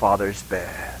thy father's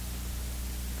bed.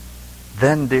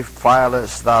 then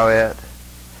defilest thou it.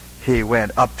 He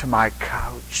went up to my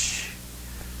couch.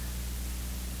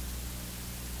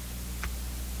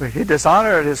 He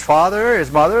dishonored his father,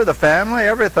 his mother, the family,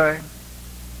 everything.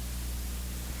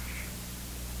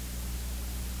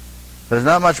 There's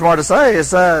not much more to say. He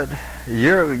said,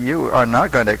 you are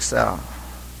not going to excel.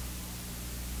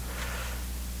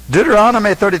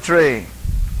 Deuteronomy 33.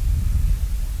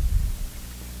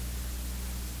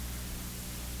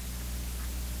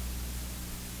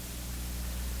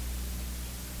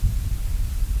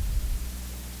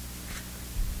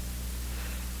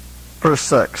 Verse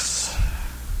 6.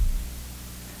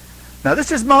 Now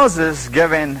this is Moses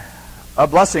giving a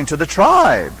blessing to the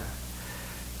tribe.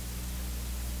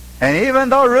 And even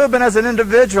though Reuben as an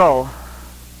individual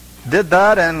did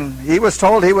that, and he was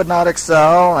told he would not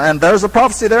excel, and there's a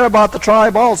prophecy there about the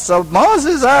tribe also,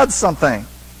 Moses adds something.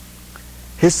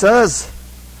 He says,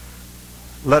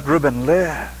 let Reuben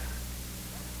live.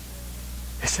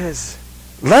 He says,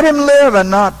 let him live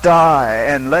and not die,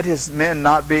 and let his men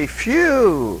not be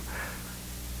few.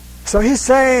 So he's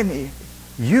saying,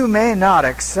 you may not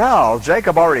excel.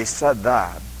 Jacob already said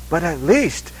that. But at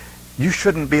least you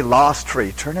shouldn't be lost for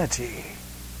eternity.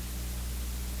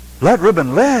 Let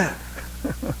Reuben live.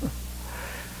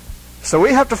 So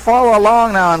we have to follow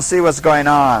along now and see what's going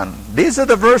on. These are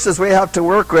the verses we have to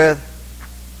work with.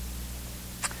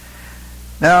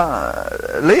 Now,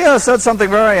 Leah said something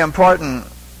very important.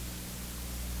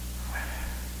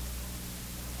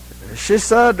 She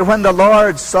said, when the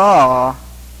Lord saw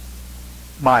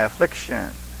my affliction.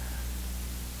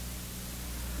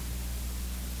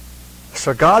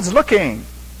 So God's looking.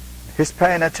 He's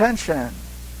paying attention.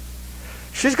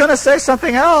 She's going to say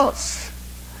something else.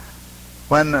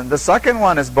 When the second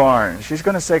one is born, she's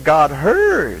going to say God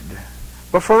heard.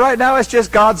 But for right now, it's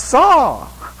just God saw.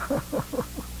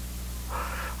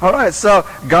 All right, so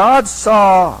God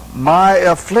saw my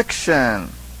affliction.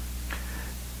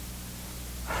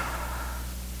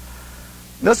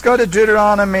 Let's go to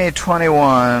Deuteronomy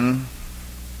 21,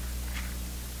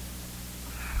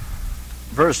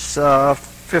 verse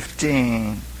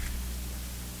 15.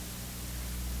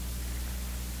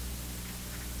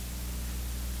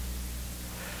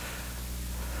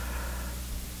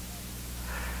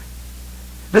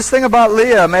 This thing about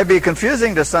Leah may be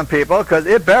confusing to some people because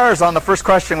it bears on the first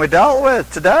question we dealt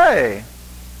with today.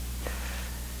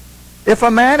 If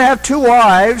a man have two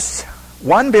wives,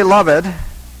 one beloved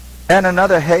and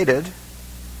another hated.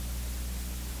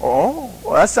 Oh,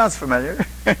 well, that sounds familiar.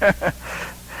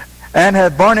 And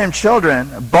had borne him children,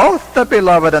 both the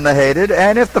beloved and the hated.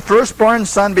 And if the firstborn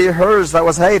son be hers that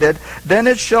was hated, then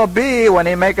it shall be, when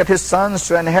he maketh his sons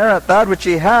to inherit that which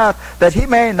he hath, that he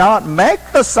may not make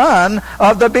the son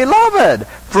of the beloved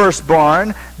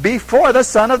firstborn before the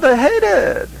son of the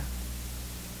hated,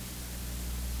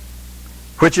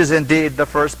 which is indeed the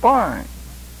firstborn.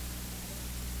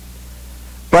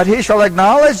 But he shall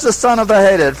acknowledge the son of the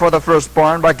hated for the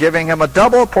firstborn by giving him a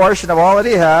double portion of all that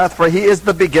he hath, for he is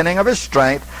the beginning of his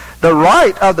strength. The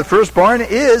right of the firstborn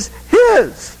is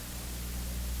his.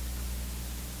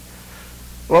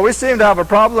 Well, we seem to have a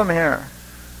problem here.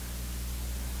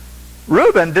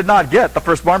 Reuben did not get the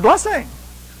firstborn blessing.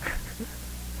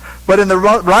 But in the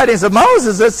writings of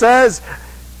Moses, it says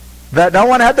that no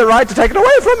one had the right to take it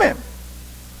away from him.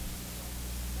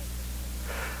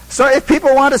 So if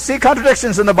people want to see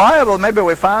contradictions in the Bible, maybe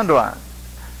we found one.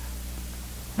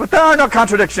 But there are no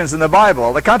contradictions in the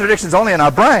Bible. The contradiction's only in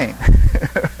our brain.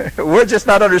 We're just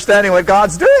not understanding what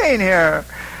God's doing here.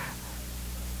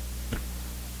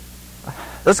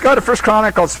 Let's go to 1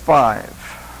 Chronicles 5.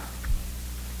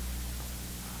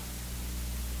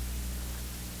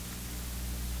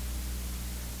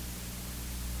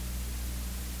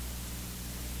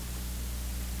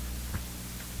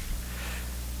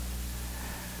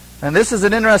 And this is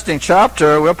an interesting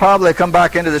chapter. We'll probably come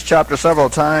back into this chapter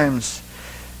several times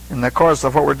in the course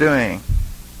of what we're doing.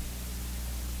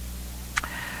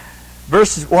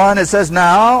 Verse 1, it says,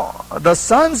 now the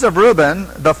sons of Reuben,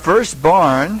 the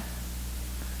firstborn,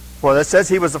 well, it says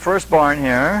he was the firstborn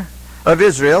here, of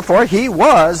Israel, for he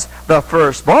was the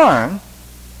firstborn.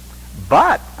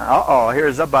 But,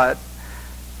 here's a but.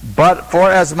 But for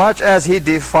as much as he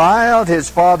defiled his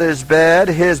father's bed,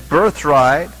 his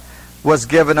birthright was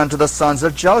given unto the sons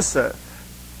of Joseph,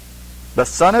 the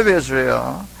son of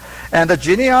Israel, and the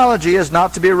genealogy is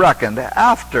not to be reckoned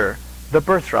after the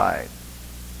birthright.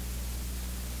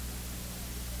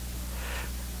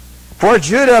 For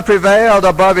Judah prevailed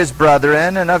above his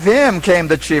brethren, and of him came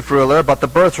the chief ruler, but the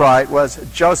birthright was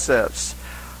Joseph's.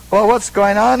 Well, what's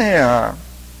going on here?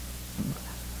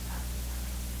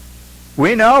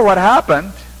 We know what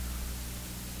happened.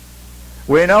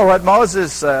 We know what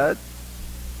Moses said.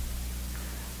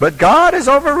 But God is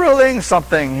overruling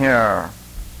something here.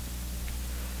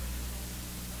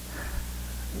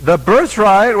 The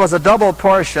birthright was a double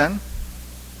portion,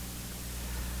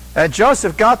 and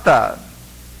Joseph got that.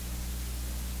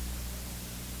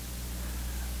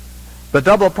 The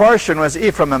double portion was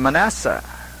Ephraim and Manasseh.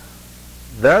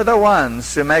 They're the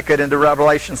ones who make it into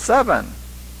Revelation 7.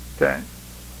 Okay.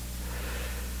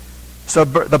 So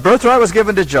the birthright was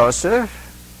given to Joseph.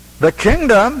 The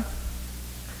kingdom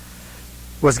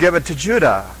was given to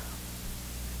Judah.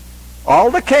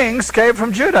 All the kings came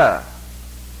from Judah.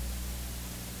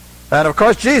 And of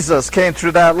course Jesus came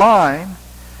through that line.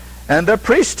 And the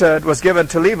priesthood was given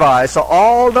to Levi. So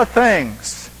all the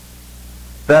things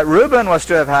that Reuben was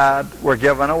to have had were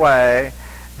given away.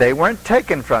 They weren't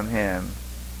taken from him.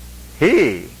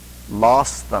 He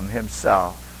lost them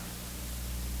himself.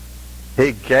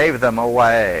 He gave them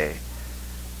away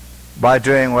by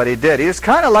doing what he did. He was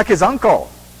kind of like his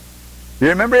uncle. You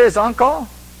remember his uncle?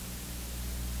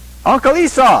 Uncle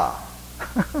Esau.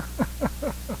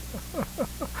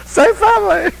 Same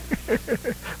family.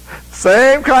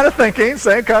 Same kind of thinking,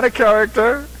 same kind of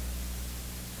character.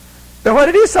 Then what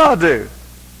did Esau do?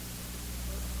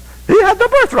 He had the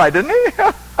birthright, didn't he?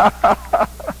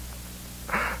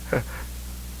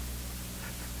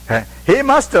 He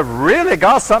must have really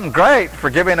got something great for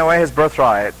giving away his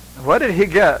birthright. What did he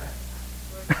get?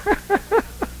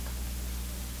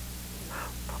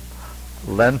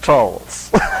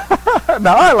 Lentils.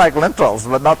 Now I like lentils,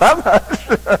 but not that much.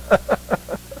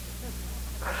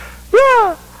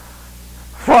 Yeah.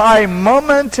 For a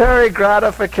momentary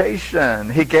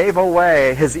gratification, he gave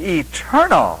away his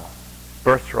eternal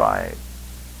birthright.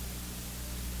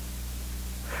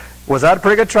 Was that a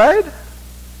pretty good trade?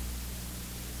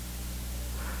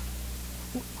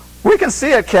 We can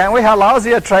see it, can't we? How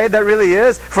lousy a trade that really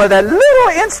is. For that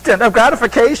little instant of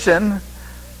gratification,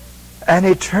 an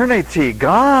eternity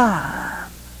gone.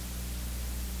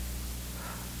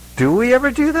 Do we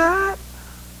ever do that?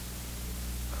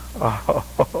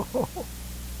 Oh,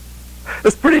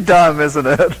 it's pretty dumb, isn't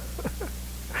it?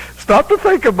 Stop to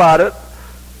think about it.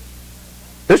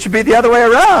 It should be the other way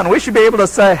around. We should be able to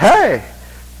say, hey,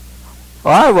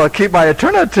 I will keep my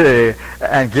eternity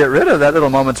and get rid of that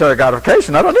little momentary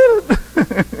gratification. I don't need it.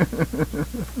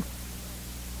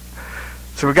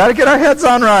 So we've got to get our heads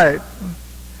on right.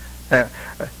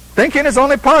 Thinking is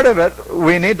only part of it.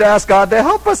 We need to ask God to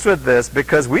help us with this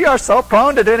because we are so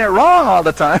prone to doing it wrong all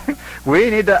the time. We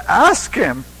need to ask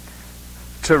Him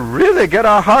to really get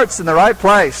our hearts in the right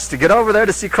place, to get over there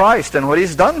to see Christ and what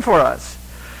He's done for us.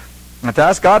 And to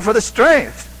ask God for the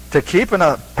strength to keep in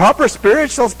a proper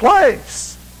spiritual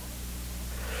place.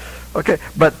 Okay,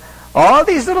 but all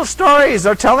these little stories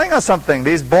are telling us something.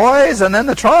 These boys and then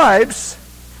the tribes.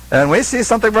 And we see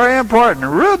something very important.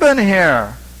 Reuben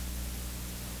here.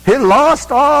 He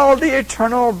lost all the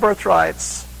eternal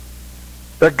birthrights.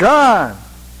 They're gone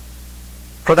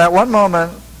for that one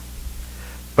moment.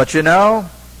 But you know,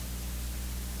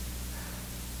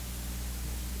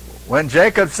 when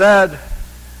Jacob said,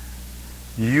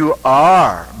 "You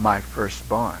are my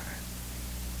firstborn,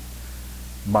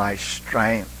 my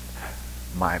strength,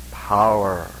 my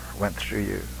power went through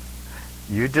you.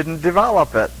 You didn't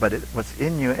develop it, but it was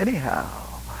in you anyhow."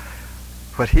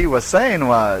 What he was saying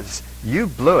was, you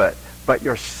blew it, but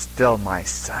you're still my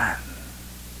son.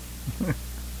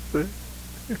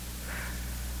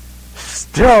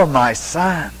 Still my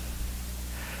son.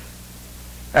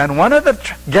 And one of the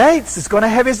gates is going to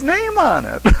have his name on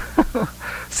it.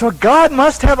 So God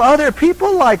must have other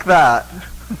people like that.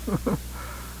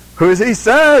 Who he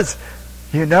says,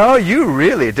 you know, you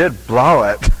really did blow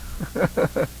it.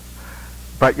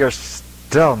 But you're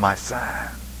still my son.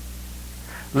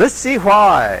 Let's see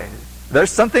why. There's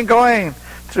something going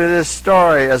through this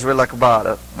story as we look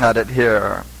at it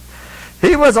here.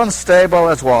 He was unstable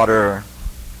as water.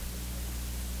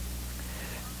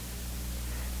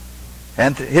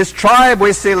 And his tribe,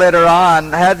 we see later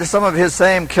on, had some of his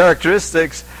same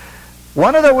characteristics.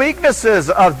 One of the weaknesses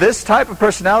of this type of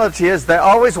personality is they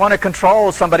always want to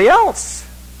control somebody else.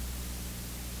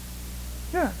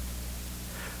 Yeah.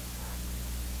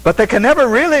 But they can never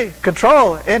really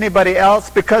control anybody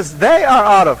else because they are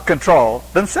out of control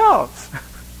themselves.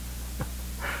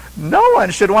 No one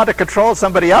should want to control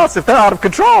somebody else if they're out of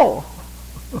control.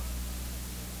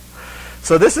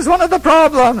 So this is one of the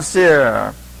problems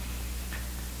here.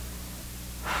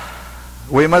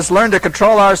 We must learn to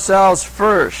control ourselves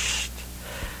first.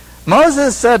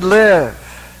 Moses said, live.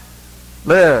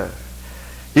 Live.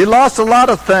 You lost a lot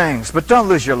of things, but don't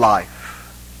lose your life.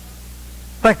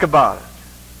 Think about it.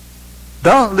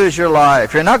 Don't lose your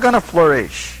life. You're not going to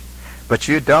flourish. But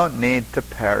you don't need to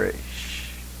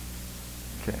perish.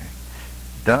 Okay.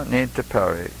 Don't need to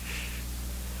perish.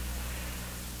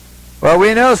 Well,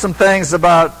 we know some things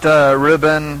about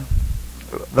Reuben.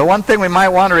 The one thing we might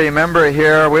want to remember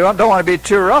here, we don't want to be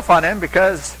too rough on him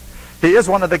because he is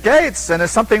one of the gates and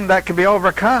it's something that can be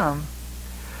overcome.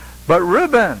 But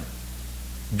Reuben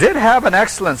did have an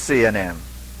excellency in him,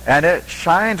 and it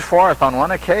shined forth on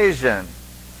one occasion.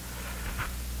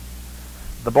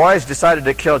 The boys decided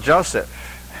to kill Joseph.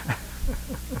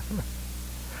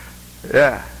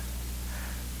 Yeah.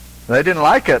 They didn't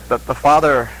like it that the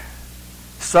father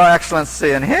saw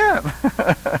excellency in him.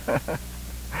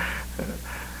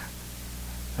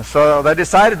 So they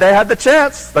decided they had the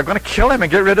chance. They're going to kill him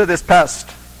and get rid of this pest.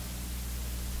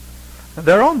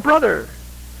 Their own brother.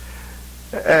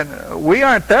 And we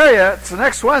aren't there yet. The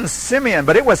next one's Simeon.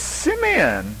 But it was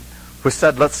Simeon who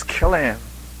said, let's kill him.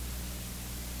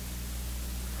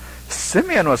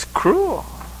 Simeon was cruel.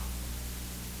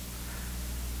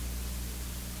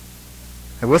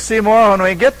 And we'll see more when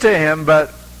we get to him,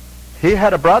 but he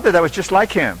had a brother that was just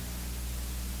like him.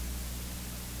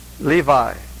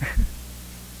 Levi.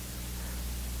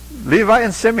 Levi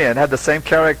and Simeon had the same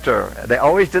character. They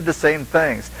always did the same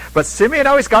things. But Simeon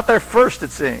always got there first,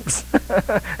 it seems.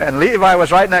 And Levi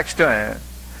was right next to him.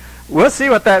 We'll see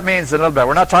what that means in a little bit.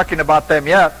 We're not talking about them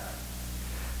yet.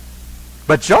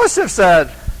 But Joseph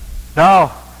said,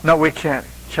 no, we can't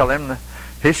kill him.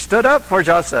 He stood up for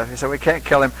Joseph. He said, we can't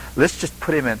kill him. Let's just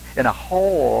put him in a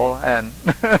hole and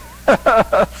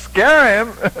scare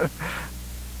him.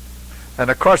 And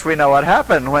of course we know what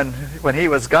happened when he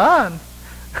was gone.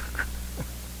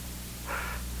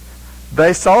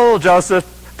 They sold Joseph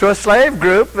to a slave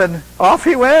group, and off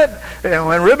he went. And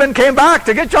when Reuben came back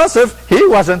to get Joseph, he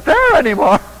wasn't there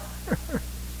anymore.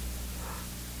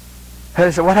 And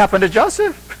they said, what happened to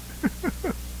Joseph?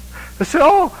 They said,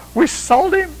 oh, we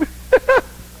sold him.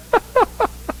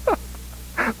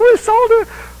 We sold him.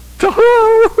 To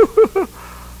who?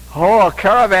 Oh, a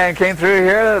caravan came through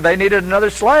here. They needed another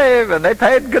slave, and they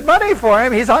paid good money for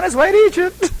him. He's on his way to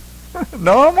Egypt.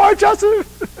 No more Joseph.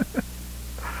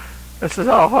 He says,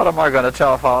 oh, what am I going to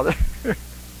tell Father?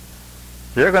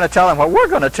 You're going to tell him what we're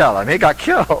going to tell him. He got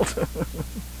killed.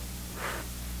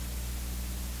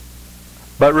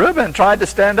 But Reuben tried to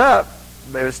stand up.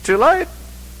 It was too late.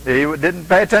 He didn't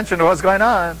pay attention to what was going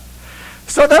on.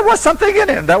 So there was something in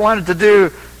him that wanted to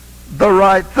do the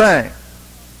right thing.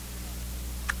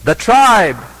 The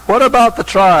tribe. What about the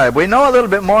tribe? We know a little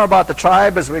bit more about the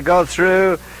tribe as we go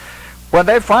through. When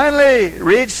they finally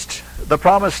reached the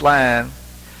promised land,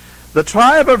 the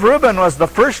tribe of Reuben was the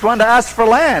first one to ask for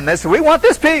land. They said, we want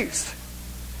this piece.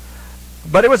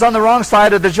 But it was on the wrong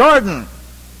side of the Jordan.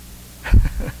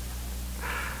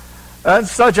 And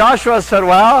so Joshua said,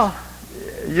 well,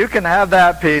 you can have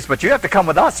that piece, but you have to come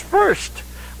with us first.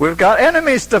 We've got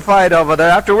enemies to fight over there.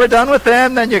 After we're done with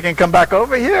them, then you can come back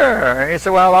over here. And he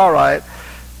said, well, all right,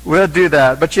 we'll do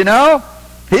that. But you know,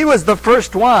 he was the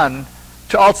first one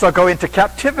to also go into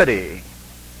captivity.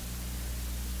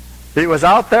 He was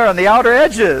out there on the outer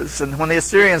edges, and when the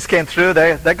Assyrians came through,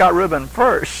 they got Reuben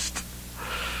first.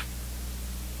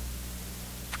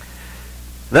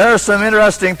 There are some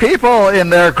interesting people in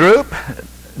their group.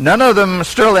 None of them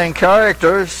sterling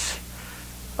characters.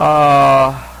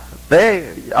 I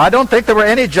don't think there were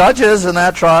any judges in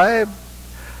that tribe.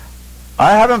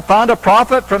 I haven't found a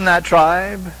prophet from that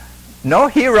tribe. No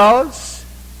heroes.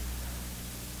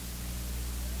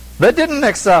 They didn't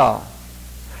excel.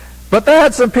 But they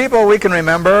had some people we can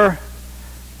remember.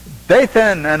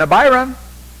 Dathan and Abiram.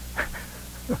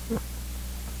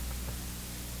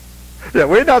 Yeah,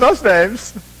 we know those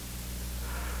names.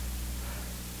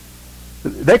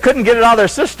 They couldn't get it out of their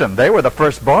system. They were the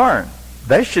firstborn.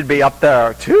 They should be up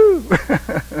there too.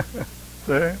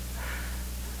 See?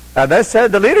 And they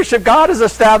said, the leadership God has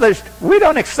established, we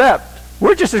don't accept.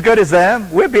 We're just as good as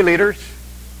them. We'll be leaders.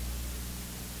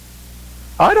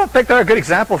 I don't think they're a good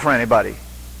example for anybody.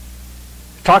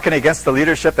 Talking against the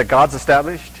leadership that God's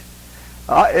established.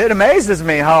 It amazes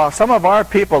me how some of our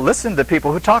people listen to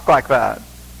people who talk like that.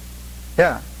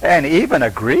 Yeah, and even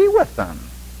agree with them.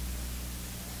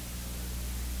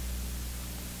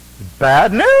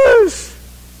 Bad news.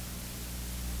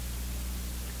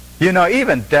 You know,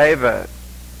 even David,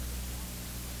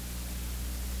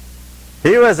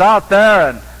 he was out there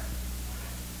and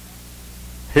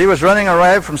he was running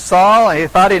away from Saul, and he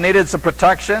thought he needed some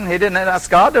protection. He didn't ask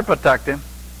God to protect him.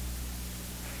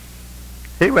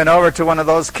 He went over to one of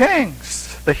those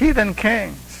kings, the heathen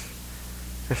kings.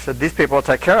 He said, these people will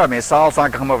take care of me. Saul's not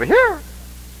going to come over here.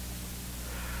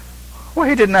 Well,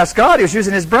 he didn't ask God. He was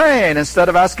using his brain instead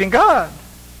of asking God.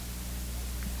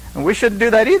 And we shouldn't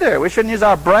do that either. We shouldn't use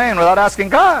our brain without asking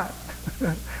God.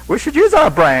 We should use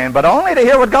our brain, but only to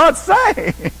hear what God's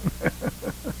saying.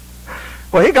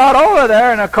 Well, he got over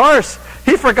there, and of course,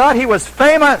 he forgot he was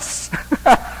famous.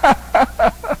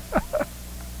 Yeah,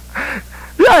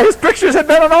 his pictures had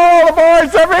been on all the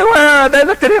boards everywhere. And they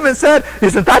looked at him and said,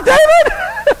 "Isn't that David?"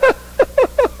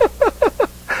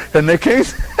 And the king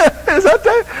said, "Is that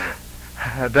David?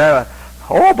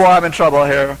 Oh boy, I'm in trouble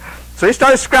here." So he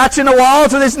started scratching the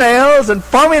walls with his nails and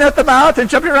foaming at the mouth and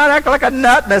jumping around acting like a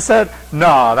nut. And they said,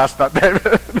 "No, that's not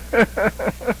David."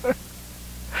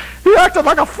 He acted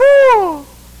like a fool.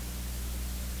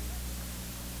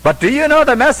 But do you know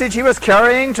the message he was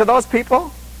carrying to those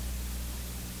people?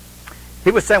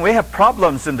 He was saying, we have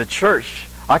problems in the church.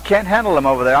 I can't handle them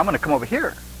over there. I'm going to come over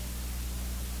here.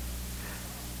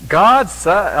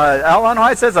 Ellen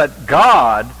White says that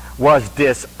God was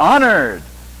dishonored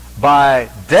by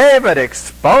David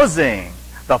exposing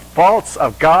the faults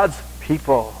of God's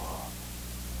people.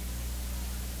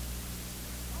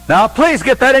 Now please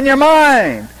get that in your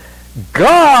mind.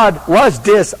 God was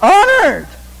dishonored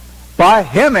by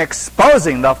him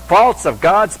exposing the faults of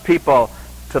God's people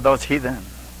to those heathen.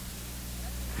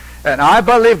 And I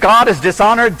believe God is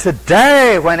dishonored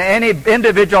today when any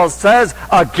individual says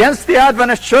against the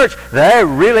Adventist church, they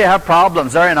really have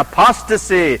problems. They're in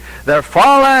apostasy. They're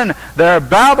fallen. They're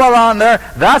Babylon.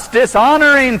 That's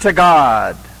dishonoring to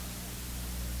God.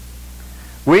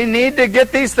 We need to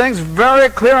get these things very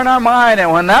clear in our mind.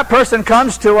 And when that person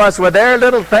comes to us with their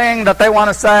little thing that they want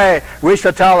to say, we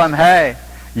should tell them, hey,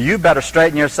 you better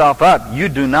straighten yourself up. You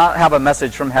do not have a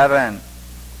message from heaven.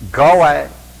 Go away.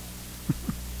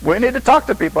 We need to talk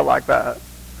to people like that.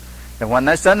 And when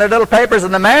they send their little papers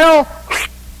in the mail,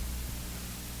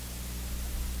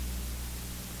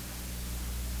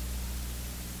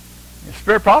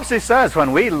 Spirit Prophecy says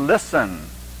when we listen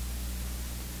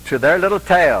to their little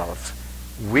tales,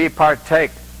 we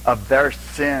partake of their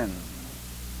sin.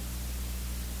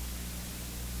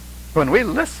 When we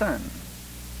listen.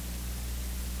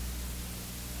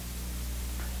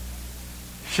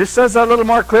 She says that a little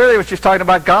more clearly when she's talking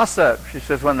about gossip. She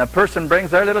says when the person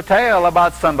brings their little tale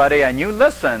about somebody and you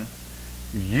listen,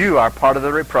 you are part of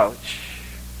the reproach.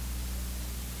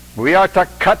 We are to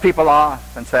cut people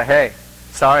off and say, hey,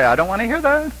 sorry, I don't want to hear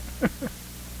that.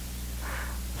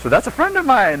 So that's a friend of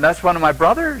mine. That's one of my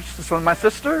brothers. That's one of my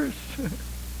sisters.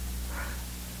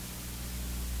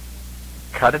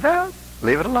 Cut it out.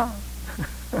 Leave it alone.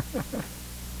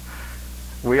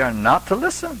 We are not to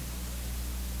listen.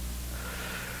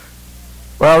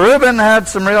 Well, Reuben had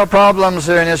some real problems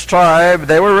here in his tribe.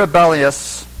 They were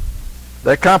rebellious.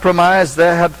 They compromised.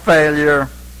 They had failure.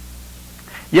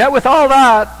 Yet with all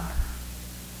that,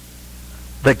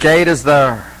 the gate is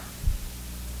there.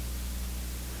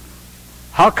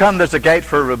 How come there's a gate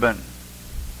for Reuben?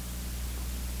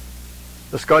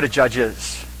 Let's go to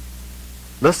Judges.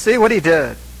 Let's see what he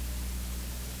did.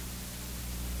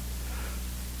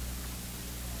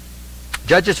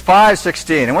 Judges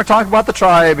 5:16. And we're talking about the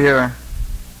tribe here.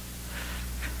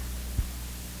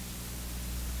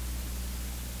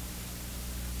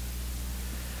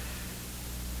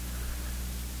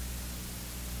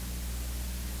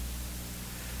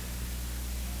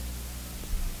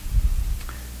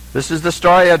 This is the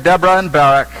story of Deborah and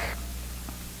Barak.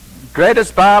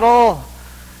 Greatest battle,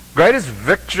 greatest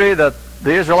victory that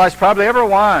the Israelites probably ever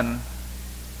won.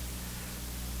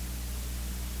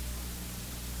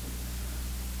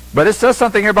 But it says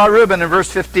something here about Reuben in verse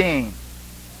 15.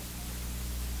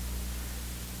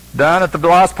 Down at the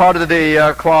last part of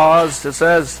the clause, it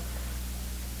says,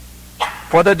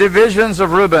 for the divisions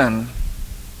of Reuben,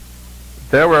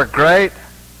 there were great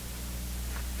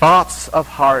thoughts of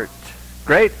heart.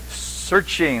 Great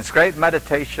searchings, great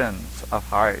meditations of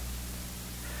heart.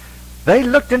 They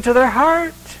looked into their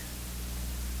heart.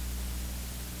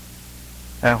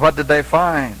 And what did they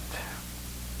find?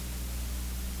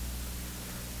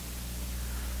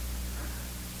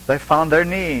 They found their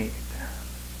need.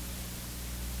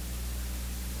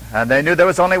 And they knew there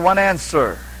was only one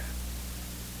answer.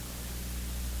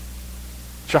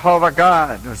 Jehovah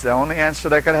God was the only answer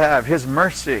they could have. His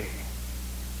mercy.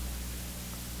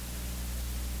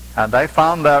 And they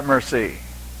found that mercy.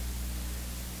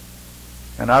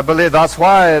 And I believe that's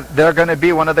why they're going to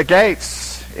be one of the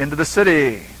gates into the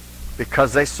city.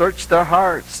 Because they searched their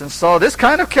hearts. And so this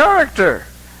kind of character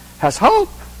has hope.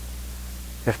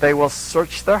 If they will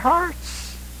search their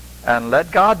hearts. And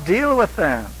let God deal with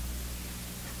them.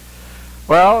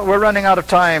 Well, we're running out of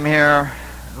time here.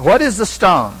 What is the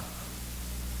stone?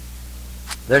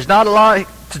 There's not a lot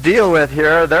to deal with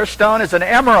here. Their stone is an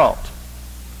emerald.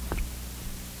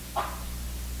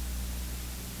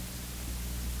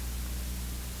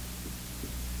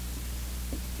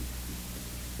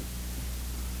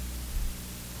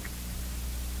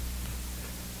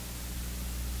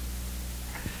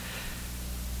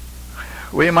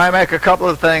 We might make a couple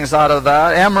of things out of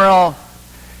that. Emerald,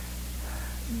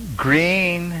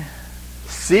 green,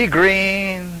 sea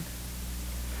green,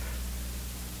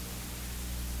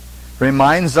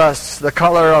 reminds us the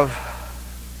color of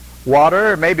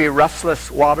water, maybe restless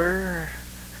water.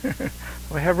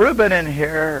 We have Reuben in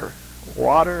here,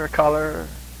 water color.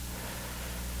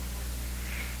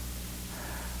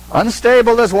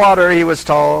 Unstable as water, he was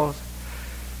told.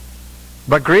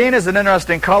 But green is an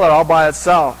interesting color all by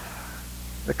itself.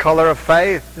 The color of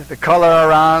faith, the color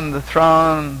around the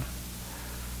throne.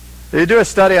 You do a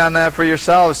study on that for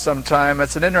yourselves sometime.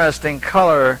 It's an interesting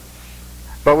color.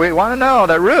 But we want to know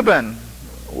that Reuben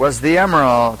was the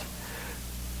emerald.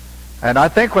 And I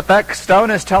think what that stone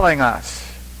is telling us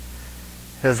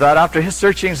is that after his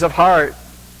searchings of heart,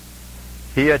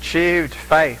 he achieved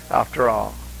faith after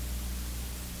all.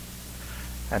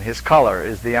 And his color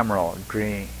is the emerald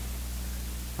green.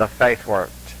 The faith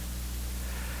worked.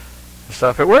 So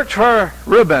if it worked for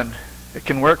Reuben, it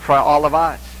can work for all of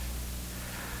us.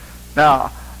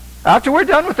 Now, after we're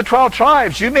done with the 12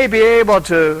 tribes, you may be able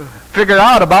to figure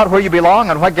out about where you belong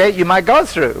and what gate you might go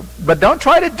through. But don't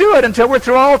try to do it until we're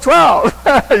through all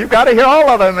 12. You've got to hear all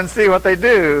of them and see what they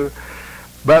do.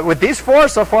 But with these 4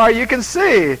 so far, you can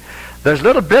see there's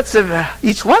little bits of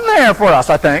each one there for us,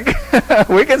 I think.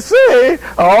 We can see,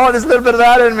 oh, there's a little bit of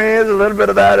that in me, there's a little bit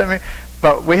of that in me.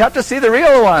 But we have to see the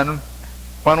real one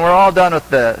when we're all done with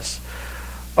this.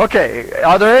 Okay,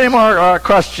 are there any more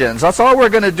questions? That's all we're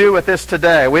going to do with this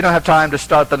today. We don't have time to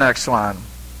start the next one.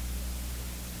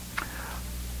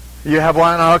 You have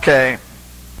one? Okay.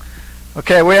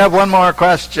 Okay, we have one more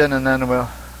question, and then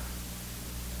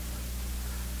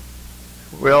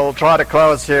we'll try to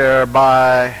close here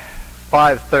by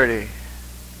 5:30.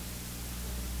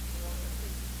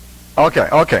 Okay.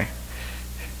 Okay.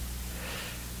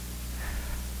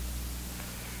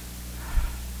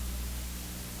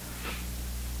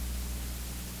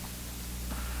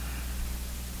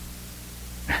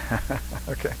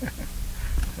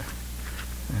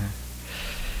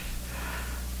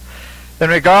 In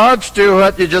regards to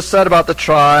what you just said about the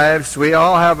tribes, we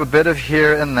all have a bit of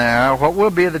here and there. What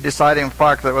will be the deciding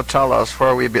factor that will tell us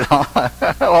where we belong?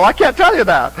 Well, I can't tell you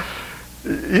that.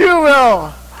 You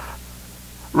will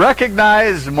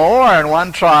recognize more in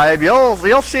one tribe.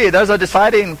 You'll see there's a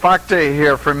deciding factor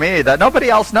here for me that nobody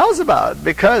else knows about,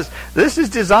 because this is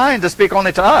designed to speak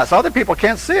only to us. Other people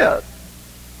can't see it.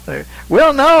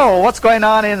 We'll know what's going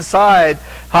on inside,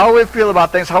 how we feel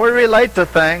about things, how we relate to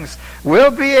things.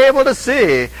 We'll be able to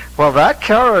see, well, that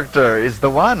character is the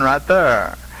one right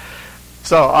there.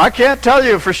 So I can't tell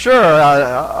you for sure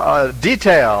a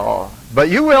detail, but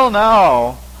you will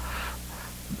know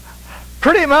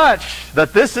pretty much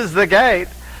that this is the gate.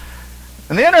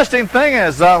 And the interesting thing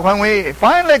is that when we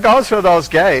finally go through those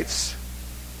gates,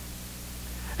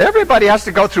 everybody has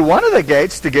to go through one of the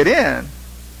gates to get in.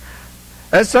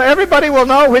 And so everybody will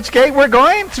know which gate we're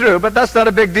going through, but that's not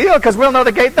a big deal because we'll know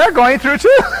the gate they're going through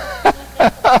too.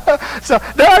 So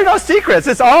there are no secrets.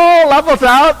 It's all levels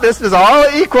out. This is all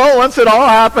equal once it all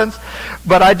happens.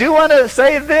 But I do want to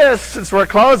say this since we're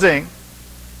closing.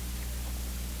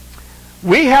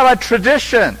 We have a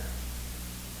tradition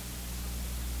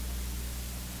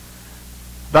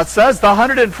that says the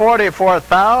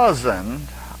 144,000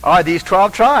 are these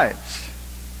 12 tribes.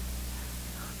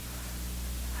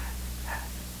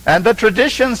 And the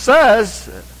tradition says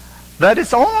that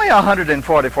it's only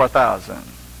 144,000.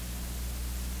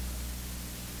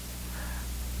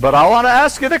 But I want to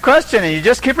ask you the question, and you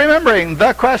just keep remembering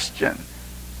the question.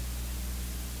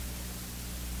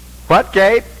 What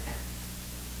gate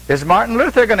is Martin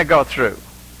Luther going to go through?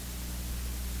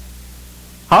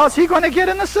 How is he going to get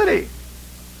in the city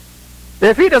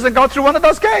if he doesn't go through one of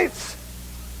those gates?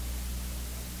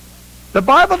 The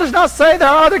Bible does not say there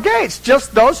are other gates,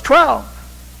 just those 12.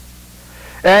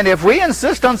 And if we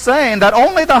insist on saying that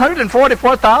only the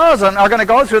 144,000 are going to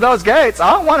go through those gates,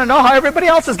 I want to know how everybody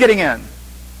else is getting in.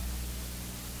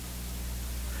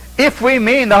 If we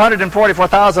mean the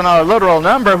 144,000 are a literal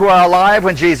number who are alive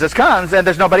when Jesus comes, then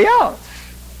there's nobody else.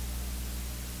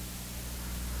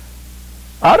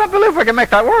 I don't believe we can make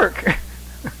that work.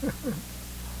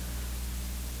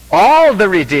 All the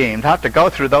redeemed have to go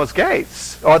through those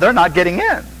gates, or they're not getting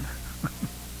in.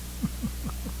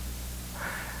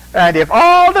 And if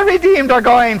all the redeemed are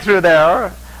going through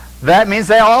there, That means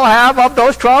they all have, of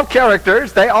those 12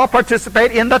 characters, they all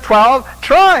participate in the 12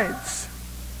 tribes,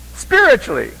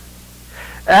 spiritually.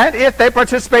 And if they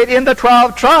participate in the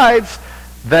 12 tribes,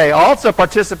 they also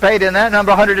participate in that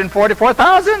number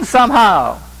 144,000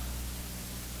 somehow.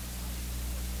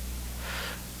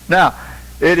 Now,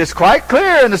 it is quite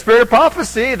clear in the spirit of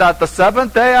prophecy that the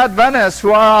Seventh-day Adventists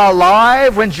who are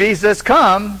alive when Jesus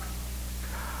comes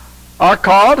are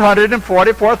called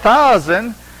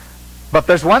 144,000. But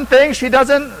there's one thing she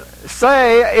doesn't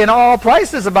say in all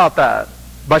places about that.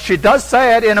 But she does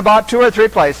say it in about 2 or 3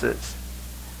 places.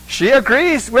 She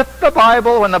agrees with the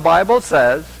Bible when the Bible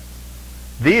says,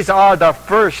 these are the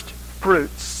first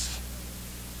fruits.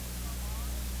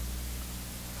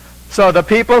 So the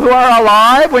people who are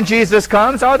alive when Jesus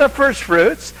comes are the first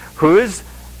fruits. Who's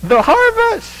the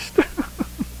harvest?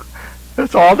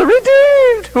 It's all the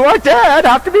redeemed who are dead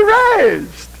have to be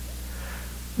raised.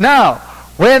 Now,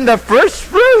 when the first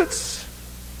fruits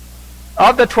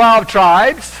of the 12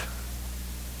 tribes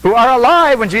who are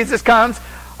alive when Jesus comes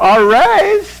are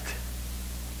raised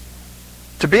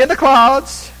to be in the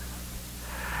clouds,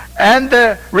 and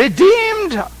the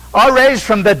redeemed are raised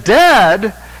from the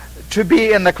dead to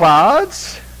be in the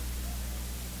clouds,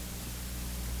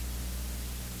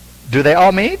 do they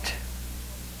all meet?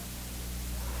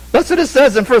 That's what it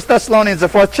says in 1 Thessalonians, the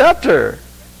 4th chapter.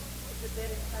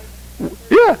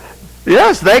 Yeah.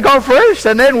 Yes, they go first,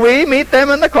 and then we meet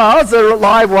them in the clouds, the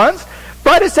live ones.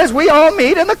 But it says we all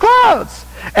meet in the clouds.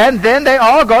 And then they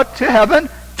all go to heaven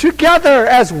together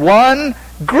as one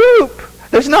group.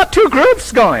 There's not 2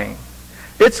 groups going.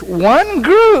 It's one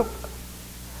group,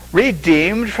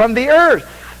 redeemed from the earth,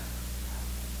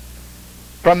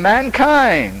 from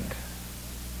mankind.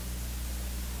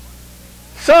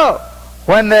 So,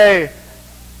 when they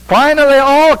finally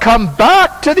all come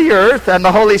back to the earth and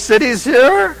the holy city's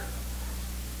here,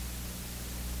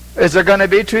 is there going to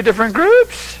be 2 different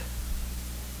groups?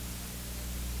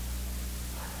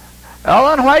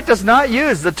 Ellen White does not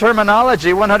use the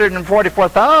terminology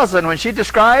 144,000 when she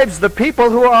describes the people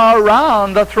who are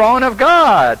around the throne of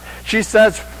God. She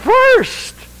says,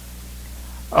 first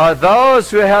are those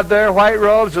who have their white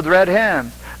robes with red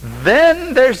hems.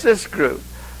 Then there's this group.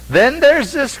 Then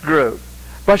there's this group.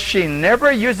 But she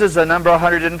never uses the number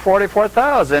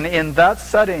 144,000 in that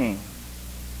setting.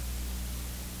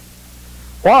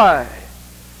 Why?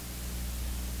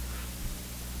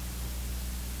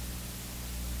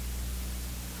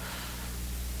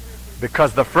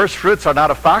 Because the first fruits are not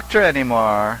a factor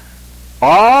anymore.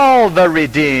 All the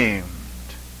redeemed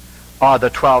are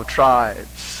the 12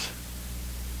 tribes.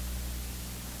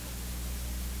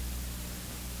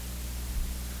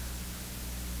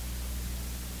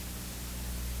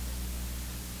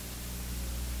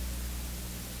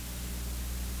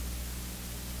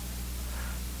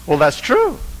 Well, that's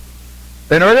true.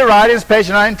 In early writings, page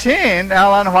 19,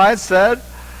 Ellen White said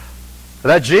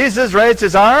that Jesus raised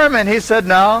his arm and he said,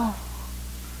 no,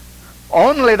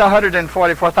 only the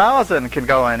 144,000 can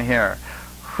go in here.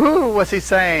 Who was he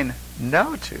saying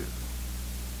no to?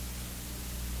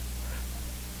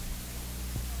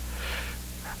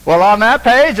 Well, on that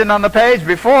page and on the page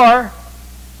before,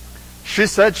 she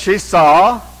said she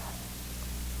saw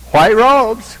white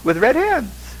robes with red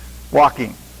hands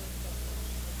walking.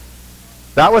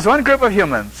 That was one group of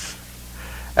humans.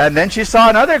 And then she saw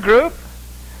another group,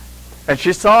 and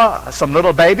she saw some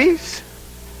little babies.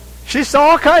 She saw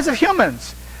all kinds of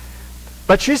humans.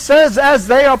 But she says as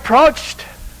they approached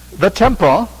the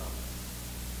temple,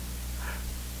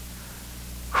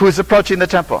 who's approaching the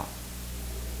temple?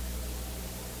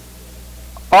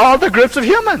 All the groups of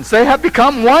humans. They have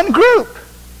become one group.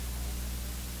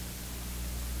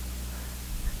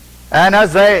 And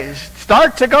as they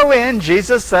start to go in,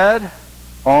 Jesus said,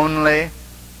 only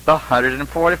the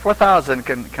 144,000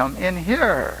 can come in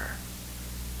here.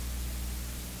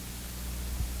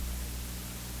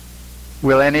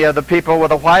 Will any of the people with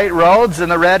the white robes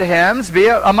and the red hems be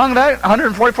among that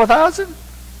 144,000?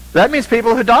 That means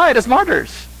people who died as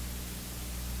martyrs.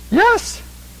 Yes.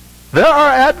 There are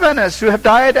Adventists who have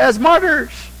died as martyrs.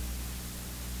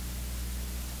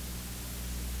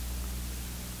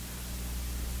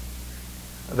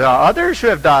 There are others who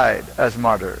have died as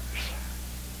martyrs.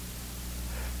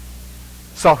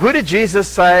 So who did Jesus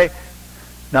say,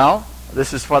 no,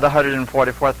 this is for the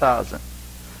 144,000?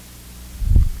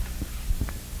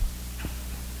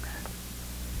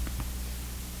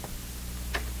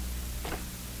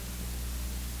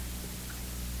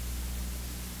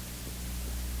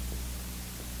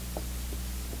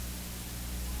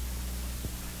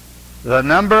 The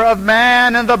number of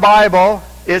man in the Bible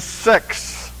is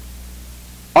 6.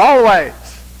 Always.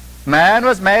 Man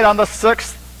was made on the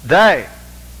 6th day.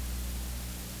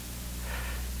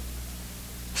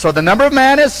 So the number of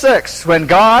man is 6. When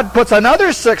God puts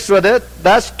another 6 with it,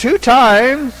 that's 2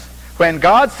 times. When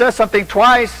God says something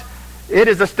twice, it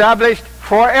is established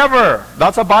forever.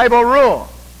 That's a Bible rule.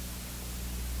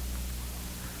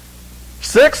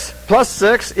 6 plus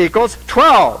 6 equals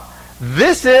 12.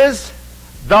 This is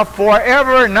the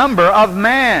forever number of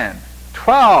man.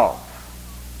 12.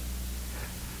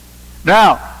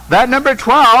 Now, that number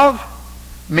 12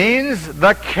 means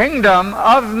the kingdom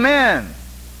of men.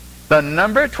 The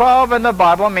number 12 in the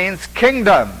Bible means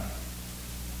kingdom.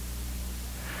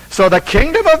 So the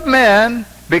kingdom of men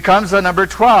becomes the number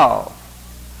 12.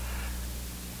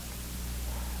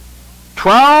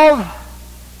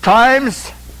 12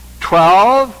 times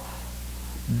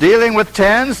 12, dealing with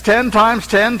tens, 10 times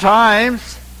 10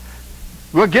 times,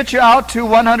 will get you out to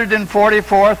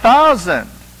 144,000.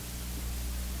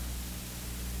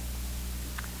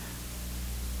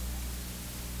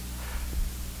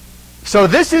 So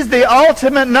this is the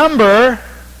ultimate number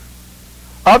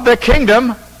of the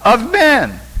kingdom of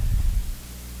men.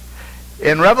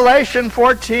 In Revelation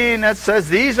 14 it says,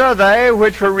 these are they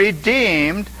which were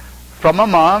redeemed from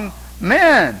among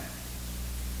men.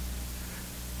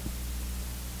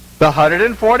 The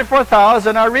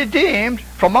 144,000 are redeemed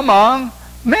from among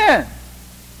men,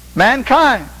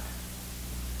 mankind.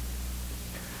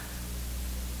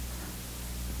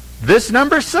 This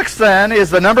number 6 then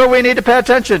is the number we need to pay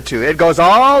attention to. It goes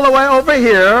all the way over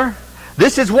here.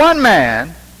 This is one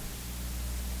man.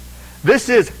 This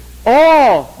is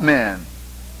all men.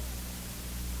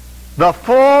 The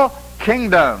full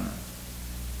kingdom.